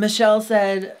 star. Michelle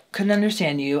said, couldn't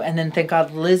understand you. And then thank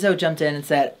God Lizzo jumped in and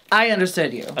said, I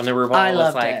understood you. And the RuPaul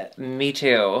was like, me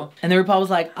too. And the RuPaul was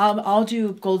like, I'll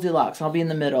do Goldilocks. I'll be in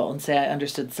the middle and say I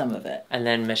understood some of it. And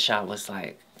then Michelle was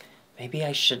like, maybe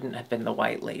I shouldn't have been the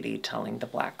white lady telling the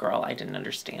black girl I didn't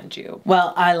understand you.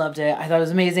 Well, I loved it. I thought it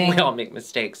was amazing. We all make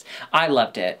mistakes. I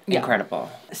loved it. Yeah.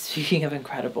 Incredible. Speaking of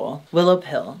incredible, Willow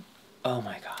Pill. Oh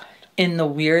my God. In the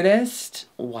weirdest,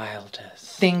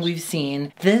 wildest thing we've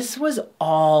seen. This was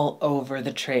all over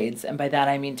the trades. And by that,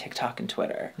 I mean TikTok and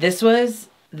Twitter. This was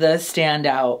the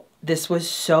standout. This was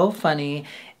so funny.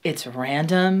 It's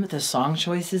random. The song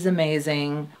choice is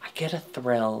amazing. I get a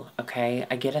thrill, okay?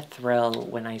 I get a thrill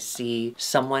when I see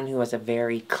someone who has a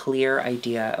very clear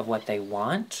idea of what they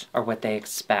want or what they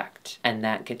expect, and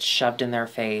that gets shoved in their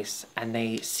face, and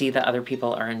they see that other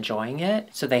people are enjoying it,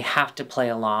 so they have to play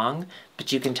along,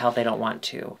 but you can tell they don't want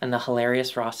to. And the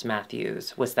hilarious Ross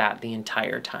Matthews was that the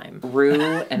entire time. Rue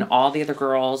and all the other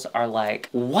girls are like,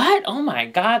 what? Oh my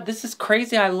God, this is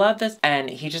crazy. I love this. And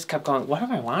he just kept going, what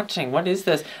am I watching? What is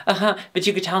this? But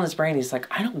you could tell in his brain, he's like,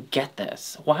 I don't get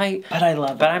this. Why? But I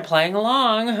love it. But I'm playing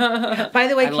along. By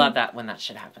the way, I love that when that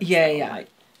shit happens. Yeah, so, yeah. Like,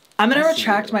 I'm going to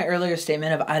retract my earlier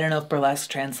statement of I don't know if burlesque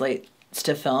translates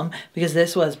to film, because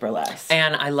this was burlesque.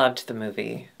 And I loved the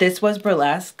movie. This was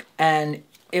burlesque, and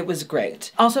it was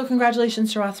great. Also,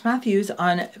 congratulations to Ross Matthews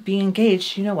on being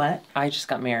engaged. You know what? I just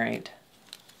got married.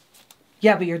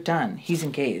 Yeah, but you're done. He's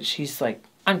engaged. He's like...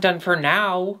 I'm done for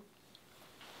now.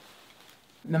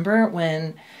 Remember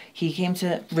when he came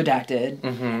to Redacted,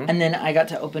 and then I got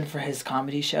to open for his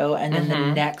comedy show, and then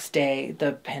the next day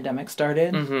the pandemic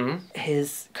started?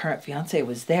 His current fiance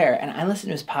was there, and I listened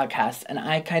to his podcast, and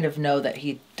I kind of know that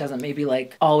he doesn't maybe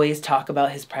like always talk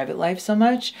about his private life so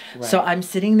much. Right. So I'm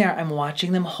sitting there, I'm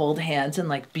watching them hold hands and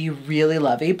like be really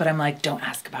lovey, but I'm like, don't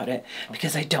ask about it,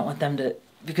 because I don't want them to...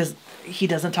 Because he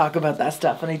doesn't talk about that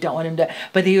stuff, and I don't want him to...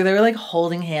 But they were, like,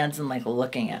 holding hands and, like,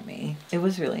 looking at me. It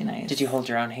was really nice. Did you hold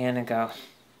your own hand and go,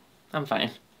 I'm fine?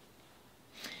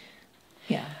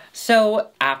 Yeah. So,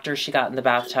 after she got in the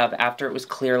bathtub, after it was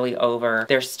clearly over,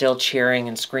 they're still cheering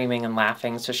and screaming and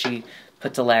laughing, so she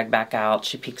puts a leg back out,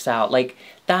 she peeks out. Like,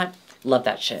 that... Love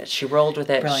that shit. She rolled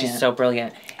with it. Brilliant. She's so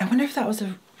brilliant. I wonder if that was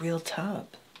a real tub.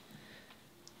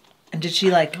 And did she,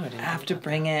 like, have to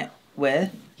bring it with...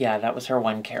 Yeah, that was her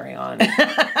one carry-on. It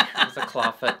was a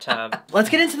clawfoot tub. Let's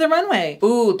get into the runway.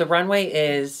 Ooh, the runway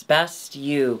is best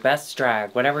you, best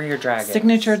drag, whatever your drag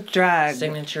Signature is. drag.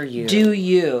 Signature you. Do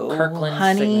you. Kirkland's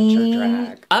honey. signature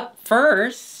drag. Up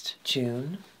first,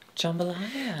 June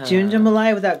Jambalaya. June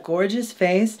Jambalaya with that gorgeous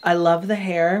face. I love the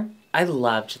hair. I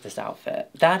loved this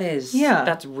outfit. That is,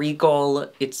 that's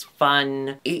regal. It's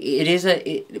fun. It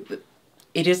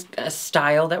is a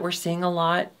style that we're seeing a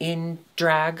lot in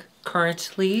drag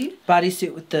currently.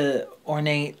 Bodysuit with the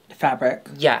ornate fabric.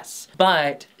 Yes,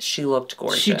 but she looked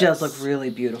gorgeous. She does look really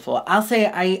beautiful. I'll say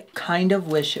I kind of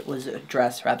wish it was a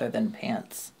dress rather than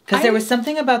pants. Because there was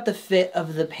something about the fit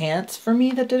of the pants for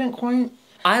me that didn't quite...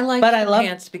 I liked the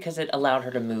pants because it allowed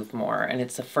her to move more. And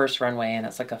it's the first runway and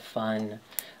it's like a fun...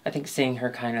 I think seeing her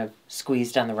kind of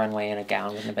squeeze down the runway in a gown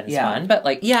wouldn't have been as fun. But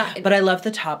like, yeah. But I love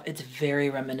the top. It's very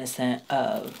reminiscent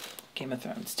of Game of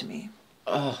Thrones to me.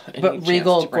 Oh, but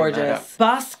regal, gorgeous.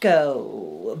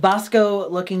 Bosco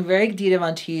looking very Dita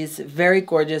Von Teese, very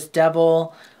gorgeous.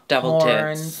 Double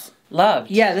horns. Tits. Loved.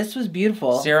 Yeah, this was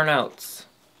beautiful. 0 notes.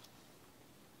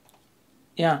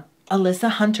 Yeah. Alyssa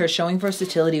Hunter showing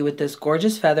versatility with this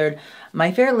gorgeous feathered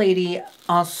My Fair Lady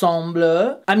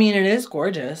ensemble. I mean, it is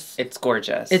gorgeous. It's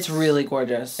gorgeous. It's really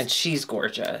gorgeous. And she's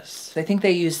gorgeous. I think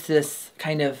they used this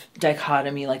kind of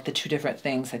dichotomy, like the two different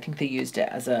things. I think they used it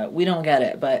as a, we don't get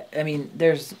it, but I mean,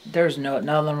 there's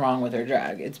nothing wrong with her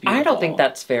drag. It's beautiful. I don't think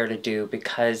that's fair to do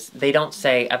because they don't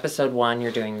say episode 1,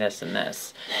 you're doing this and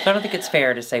this. So I don't think it's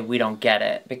fair to say we don't get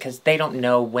it because they don't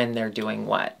know when they're doing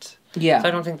what. Yeah. So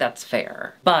I don't think that's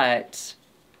fair. But,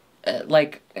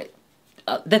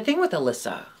 the thing with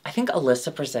Alyssa, I think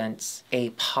Alyssa presents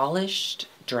a polished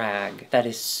drag that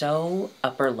is so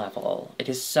upper level. It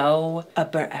is so...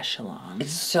 upper echelon.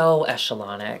 It's so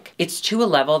echelonic. It's to a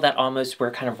level that almost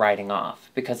we're kind of writing off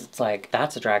because it's like,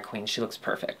 that's a drag queen. She looks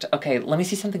perfect. Okay, let me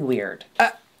see something weird.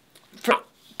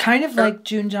 Kind of like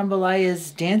June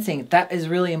Jambalaya's dancing. That is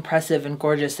really impressive and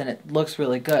gorgeous and it looks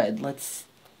really good.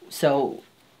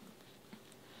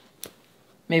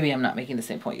 Maybe I'm not making the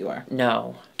same point you are.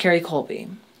 No. Carrie Colby.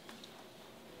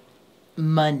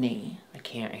 Money. I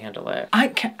can't handle it. I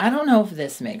don't know if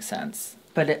this makes sense.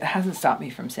 but it hasn't stopped me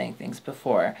from saying things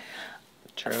before.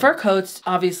 True. Fur coats,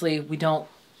 obviously, we don't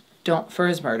fur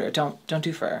is murder. Don't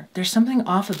do fur. There's something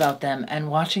off about them,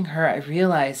 and watching her, I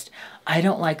realized I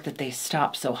don't like that they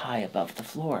stop so high above the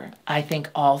floor. I think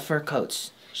all fur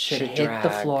coats should hit drag the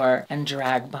floor and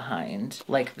drag behind,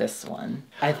 like this one.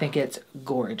 I think it's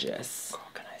gorgeous.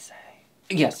 What can I say?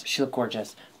 Yes, she looked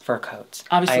gorgeous. Fur coats.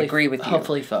 Obviously, I agree with you.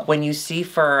 Hopefully faux. When you see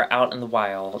fur out in the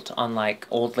wild on like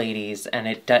old ladies, and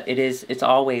it's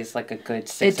always like a good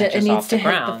 6 inches off the ground. It needs to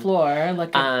hit the floor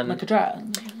like a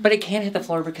drug. But it can't hit the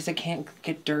floor because it can't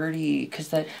get dirty.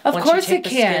 Because of course it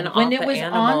can. When it was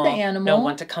on the animal. No,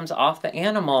 once it comes off the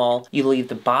animal, you leave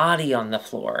the body on the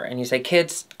floor, and you say,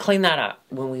 "Kids, clean that up."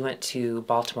 When we went to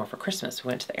Baltimore for Christmas, we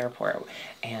went to the airport,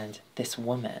 and this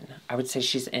woman, I would say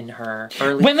she's in her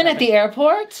early women 70s. At the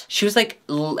airport? She was like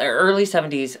early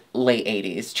 70s, late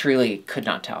 80s. Truly could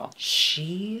not tell.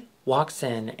 She walks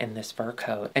in this fur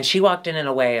coat, and she walked in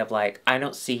a way of like, I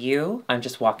don't see you. I'm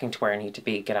just walking to where I need to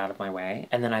be. Get out of my way.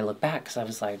 And then I look back because I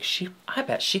was like, I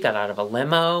bet she got out of a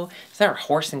limo. Is there a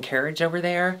horse and carriage over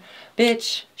there?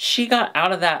 Bitch, she got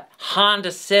out of that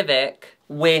Honda Civic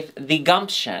with the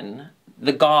gumption,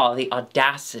 the gall, the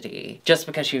audacity, just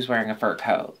because she was wearing a fur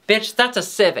coat. Bitch, that's a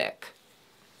Civic.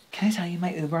 Can I tell you,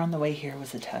 my Uber on the way here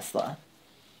was a Tesla.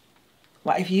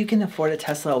 Why, if you can afford a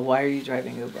Tesla, why are you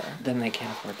driving Uber? Then they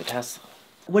can't afford the Tesla.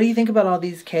 What do you think about all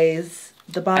these Ks?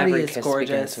 The body Every is kiss gorgeous.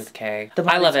 Begins with K.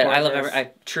 I love it. I love it.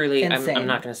 I truly, I'm Insane.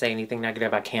 not going to say anything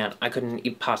negative. I can't. I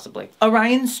couldn't possibly.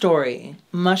 Orion's Story.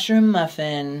 Mushroom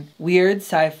muffin. Weird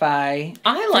sci-fi.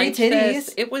 I liked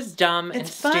this. It was dumb and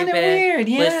stupid. Fun and weird,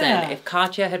 yeah. Listen, if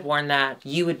Katya had worn that,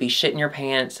 you would be shitting your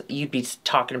pants. You'd be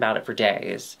talking about it for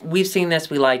days. We've seen this.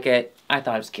 We like it. I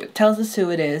thought it was cute. Tells us who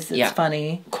it is. It's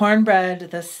funny.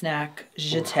 Cornbread, the snack,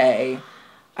 jeté.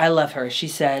 I love her. She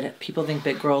said, people think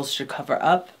big girls should cover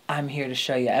up. I'm here to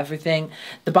show you everything.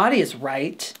 The body is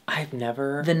right. I've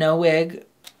never... The no wig,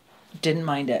 didn't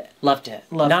mind it. Loved it.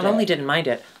 Not only didn't mind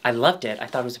it, I loved it. I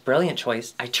thought it was a brilliant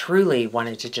choice. I truly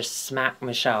wanted to just smack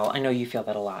Michelle. I know you feel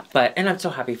that a lot. And I'm so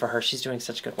happy for her. She's doing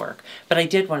such good work. But I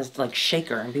did want to like shake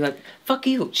her and be like, fuck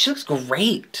you. She looks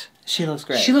great. She looks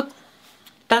great.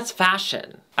 That's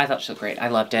fashion. I thought she looked great. I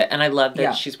loved it. And I love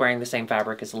that she's wearing the same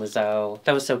fabric as Lizzo.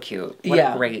 That was so cute. What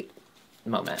a great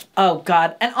moment. Oh,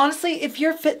 God. And honestly, if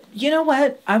you're fit... You know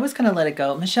what? I was going to let it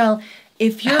go. Michelle,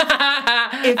 if your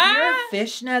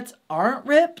fishnets aren't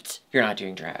ripped... You're not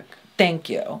doing drag. Thank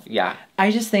you. Yeah. I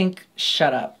just think,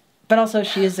 shut up. But also,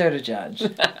 she is there to judge.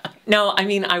 No, I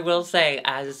mean, I will say,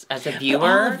 as a viewer,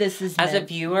 all of this is a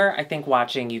viewer, I think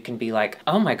watching, you can be like,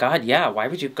 oh my God, yeah, why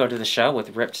would you go to the show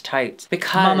with ripped tights?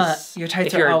 Because Mama, your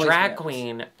tights if you're are a always drag ripped.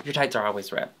 queen, your tights are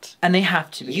always ripped. And they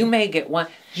have to be. You may get one.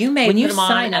 You may when put you them on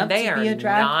sign up and they to are be a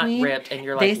drag not queen, ripped, and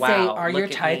you're they like, wow, say, are your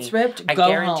look at tights me. ripped? I Go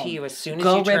guarantee home. you, as soon as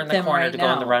Go you turn rip the them corner right to go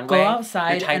on the now. runway, Go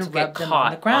outside your tights and will rub get them on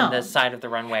the caught ground. on the side of the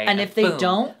runway. And if they boom,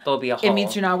 don't, there'll be a hole. it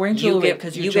means you're not wearing jewelry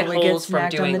because your jewelry gets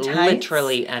snagged on the tights.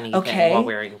 Literally anything while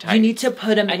wearing tights. You need to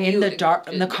put them in the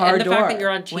car door. The fact that you're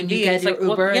on TV, when you get your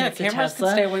Uber and it's a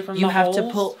Tesla, you have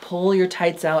to pull your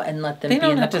tights out and let them be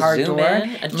in the car door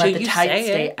and let the tights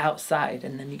stay outside,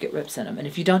 and then you get rips in them. And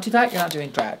if you don't do that, you're not doing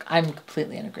drag. I'm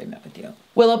completely in agreement with you.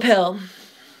 Willow Pill.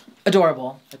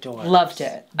 Adorable. Loved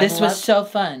it. This was so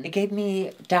fun. It gave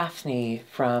me Daphne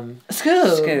from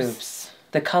Scoobs.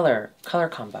 The color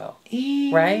combo.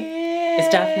 Right? Is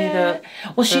Daphne the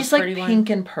Well, she's like pink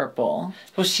and purple.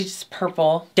 Well, she's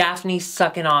purple. Daphne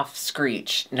sucking off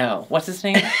Screech. No. What's his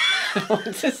name?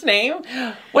 What's his name?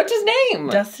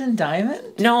 Dustin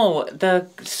Diamond? No, the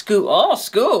Scoob. Oh,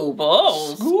 Scoob.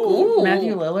 Oh, Scoob.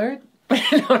 Matthew Lillard?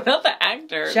 No, not the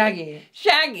actor. Shaggy.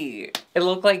 It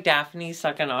looked like Daphne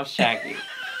sucking off Shaggy.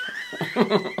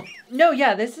 No,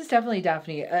 yeah, this is definitely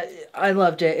Daphne. I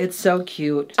loved it. It's so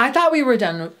cute. I thought we were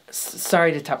done.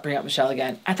 Sorry to bring up Michelle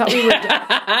again. I thought we were done.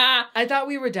 I thought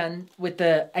we were done with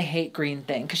the I hate green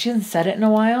thing because she hasn't said it in a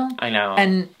while. I know.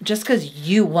 And just because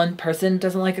one person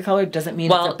doesn't like a color doesn't mean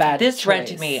it's a bad this choice. read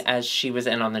to me as she was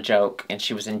in on the joke and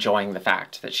she was enjoying the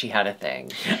fact that she had a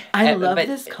thing. I love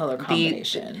this color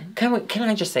combination. Can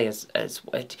I just say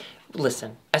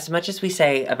listen, as much as we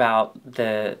say about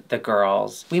the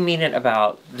girls, we mean it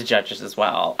about the judges as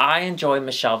well. I enjoy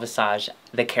Michelle Visage,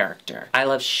 the character. I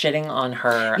love shitting on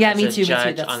her as a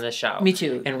judge on the show. Me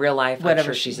too. In real life, I'm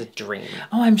sure she's a dream.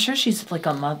 Oh, I'm sure she's like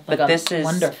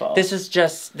wonderful. This is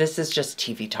just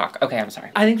TV talk. Okay, I'm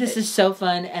sorry. I think this is so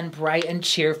fun and bright and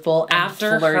cheerful and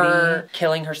after flirty. Her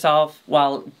killing herself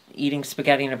while eating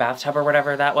spaghetti in a bathtub or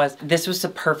whatever that was. This was the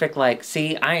perfect,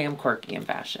 see, I am quirky in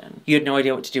fashion. You had no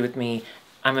idea what to do with me.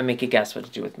 I'm going to make you guess what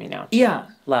to do with me now. Too. Yeah.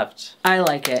 Loved. I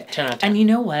like it. 10 out of 10. And you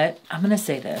know what? I'm going to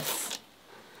say this.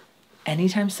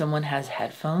 Anytime someone has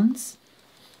headphones,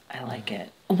 I like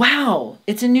it. Wow.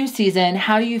 It's a new season.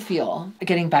 How do you feel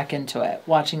getting back into it,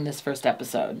 watching this first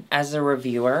episode? As a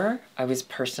reviewer, I was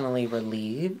personally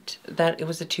relieved that it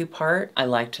was a 2-part. I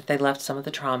liked that they left some of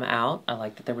the trauma out. I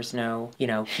liked that there was no,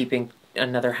 keeping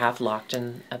another half locked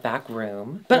in a back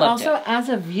room. But also, as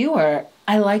a viewer,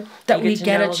 I like that we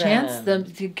get a chance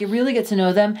to really get to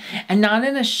know them, and not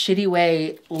in a shitty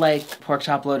way like Pork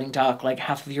Chop Loading Dock, like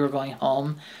half of you are going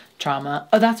home. Trauma.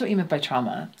 Oh, that's what you meant by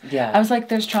trauma. Yeah. I was like,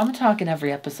 there's trauma talk in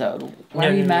every episode. Why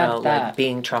are you mad at that? Like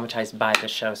being traumatized by the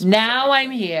show. Now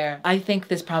I'm here. I think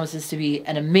this promises to be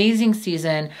an amazing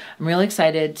season. I'm really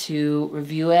excited to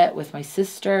review it with my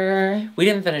sister. We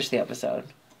didn't finish the episode.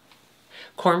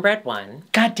 Cornbread won.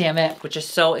 God damn it. Which is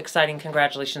so exciting.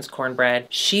 Congratulations, Cornbread.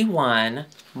 She won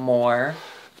more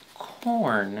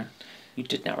corn. You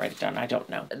did not write it down. I don't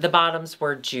know. The bottoms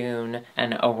were June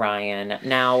and Orion.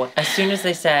 Now, as soon as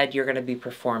they said you're going to be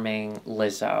performing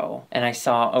Lizzo, and I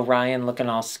saw Orion looking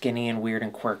all skinny and weird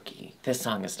and quirky, this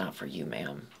song is not for you,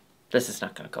 ma'am. This is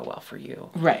not going to go well for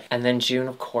you. Right. And then June,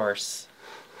 of course,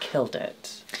 killed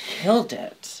it. Killed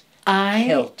it.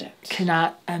 I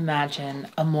cannot imagine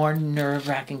a more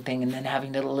nerve-wracking thing than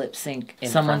having to lip sync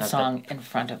someone's song in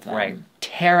front of them. Right.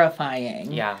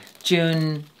 Terrifying. Yeah.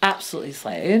 June absolutely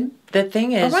slayed. The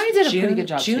thing is, Orion did a pretty good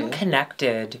job June too.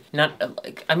 connected.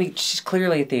 She's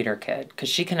clearly a theater kid because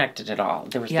she connected it all.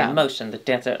 There was the emotion, the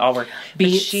dance, it all worked.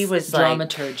 Beats, but she was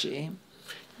dramaturgy.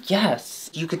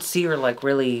 Yes. You could see her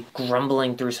really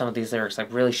grumbling through some of these lyrics,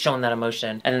 really showing that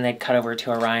emotion. And then they cut over to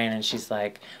Orion and she's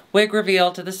like, wig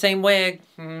reveal to the same wig.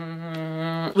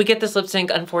 Mm-hmm. We get this lip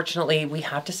sync. Unfortunately, we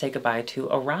have to say goodbye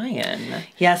to Orion.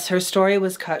 Yes, her story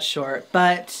was cut short,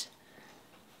 but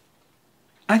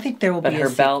I think there will be a sequel.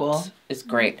 But her belt is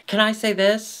great. Can I say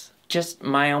this? Just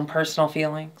my own personal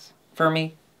feelings for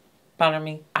me, bother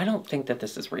me. I don't think that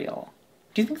this is real.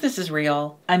 Do you think this is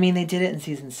real? I mean, they did it in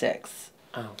season 6.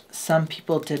 Oh. Some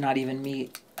people did not even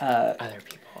meet other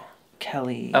people.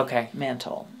 Kelly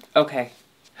Mantle. Okay.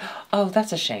 Oh,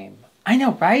 that's a shame. I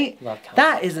know, right? Love Kelly.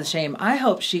 That is a shame. I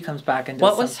hope she comes back and does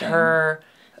something. What was her...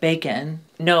 Bacon.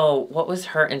 No, what was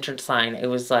her entrance line? It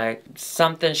was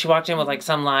something... She walked in with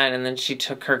some line and then she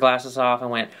took her glasses off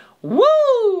and went,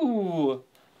 woo!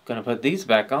 Gonna put these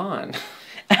back on.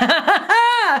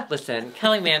 Listen,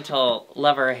 Kelly Mantle,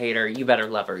 love her or hate her, you better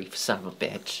love her, you son of a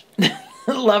bitch.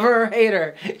 Love her or hate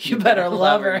her, you better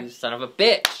love her. You son of a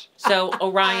bitch. So,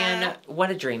 Orion,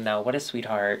 what a dream, though. What a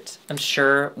sweetheart. I'm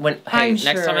sure next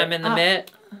time I'm in the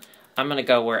Met, I'm going to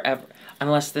go wherever.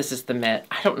 Unless this is the Met.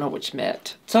 I don't know which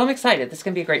Met. So I'm excited. This is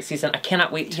going to be a great season. I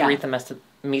cannot wait to meet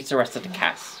the rest of the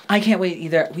cast. I can't wait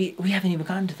either. We haven't even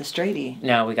gotten to the Straighty.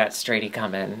 No, we got Straighty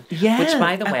coming. Yeah. Which,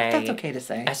 by the way, that's okay to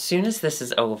say. As soon as this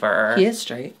is over... He is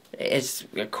straight. It's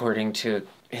according to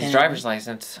his driver's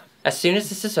license. As soon as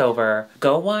this is over,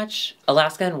 go watch.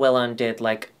 Alaska and Willem did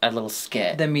a little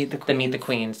skit. The Meet the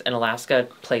Queens. And Alaska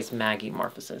plays Maggie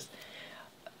Morphosis.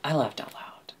 I laughed out loud.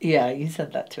 Yeah, you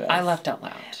said that to us. I laughed out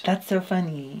loud. That's so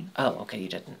funny. Oh, okay, you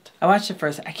didn't. I watched it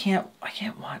first. I can't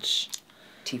watch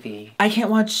TV. I can't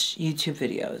watch YouTube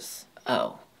videos.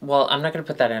 Oh. Well, I'm not going to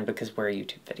put that in because we're a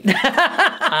YouTube video.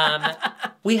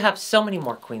 We have so many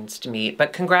more queens to meet,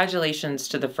 but congratulations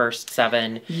to the first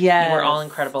 7. Yes. You were all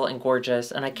incredible and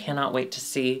gorgeous, and I cannot wait to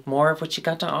see more of what you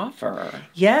got to offer.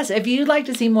 Yes, if you'd like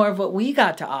to see more of what we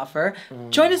got to offer,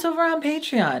 join us over on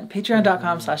Patreon.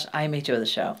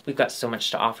 Patreon.com/IMHOtheSHOw. We've got so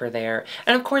much to offer there.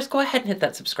 And of course, go ahead and hit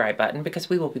that subscribe button because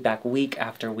we will be back week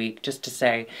after week just to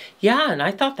say, yeah, and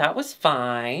I thought that was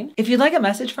fine. If you'd like a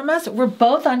message from us, we're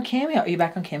both on Cameo. Are you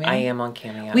back on Cameo? I am on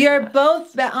Cameo. We are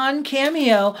both on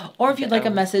Cameo. Or if you'd like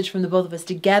a message from the both of us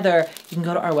together, you can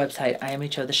go to our website,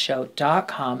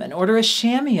 IMHOtheShow.com, and order a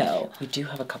Shameo. We do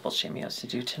have a couple Shameos to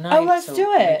do tonight. Oh, let's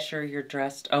do it. Make sure you're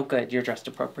dressed. Oh, good. You're dressed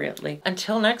appropriately.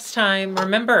 Until next time,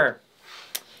 remember,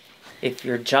 if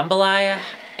you're jambalaya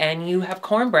and you have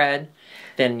cornbread,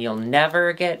 then you'll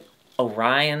never get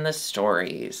Orion the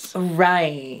stories.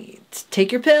 Right.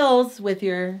 Take your pills with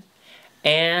your...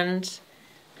 And...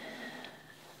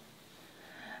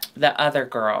 the other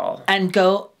girl. And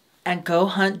go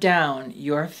hunt down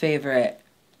your favorite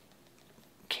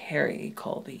Carrie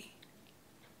Colby.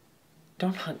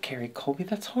 Don't hunt Carrie Colby.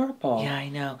 That's horrible. Yeah, I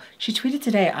know. She tweeted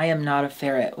today, I am not a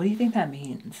ferret. What do you think that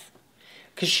means?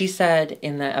 Because she said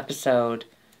in the episode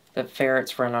that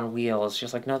ferrets run on wheels. She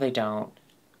was like, no, they don't.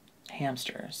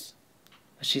 Hamsters.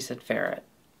 But she said ferret.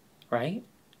 Right?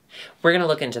 We're going to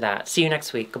look into that. See you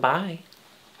next week. Goodbye.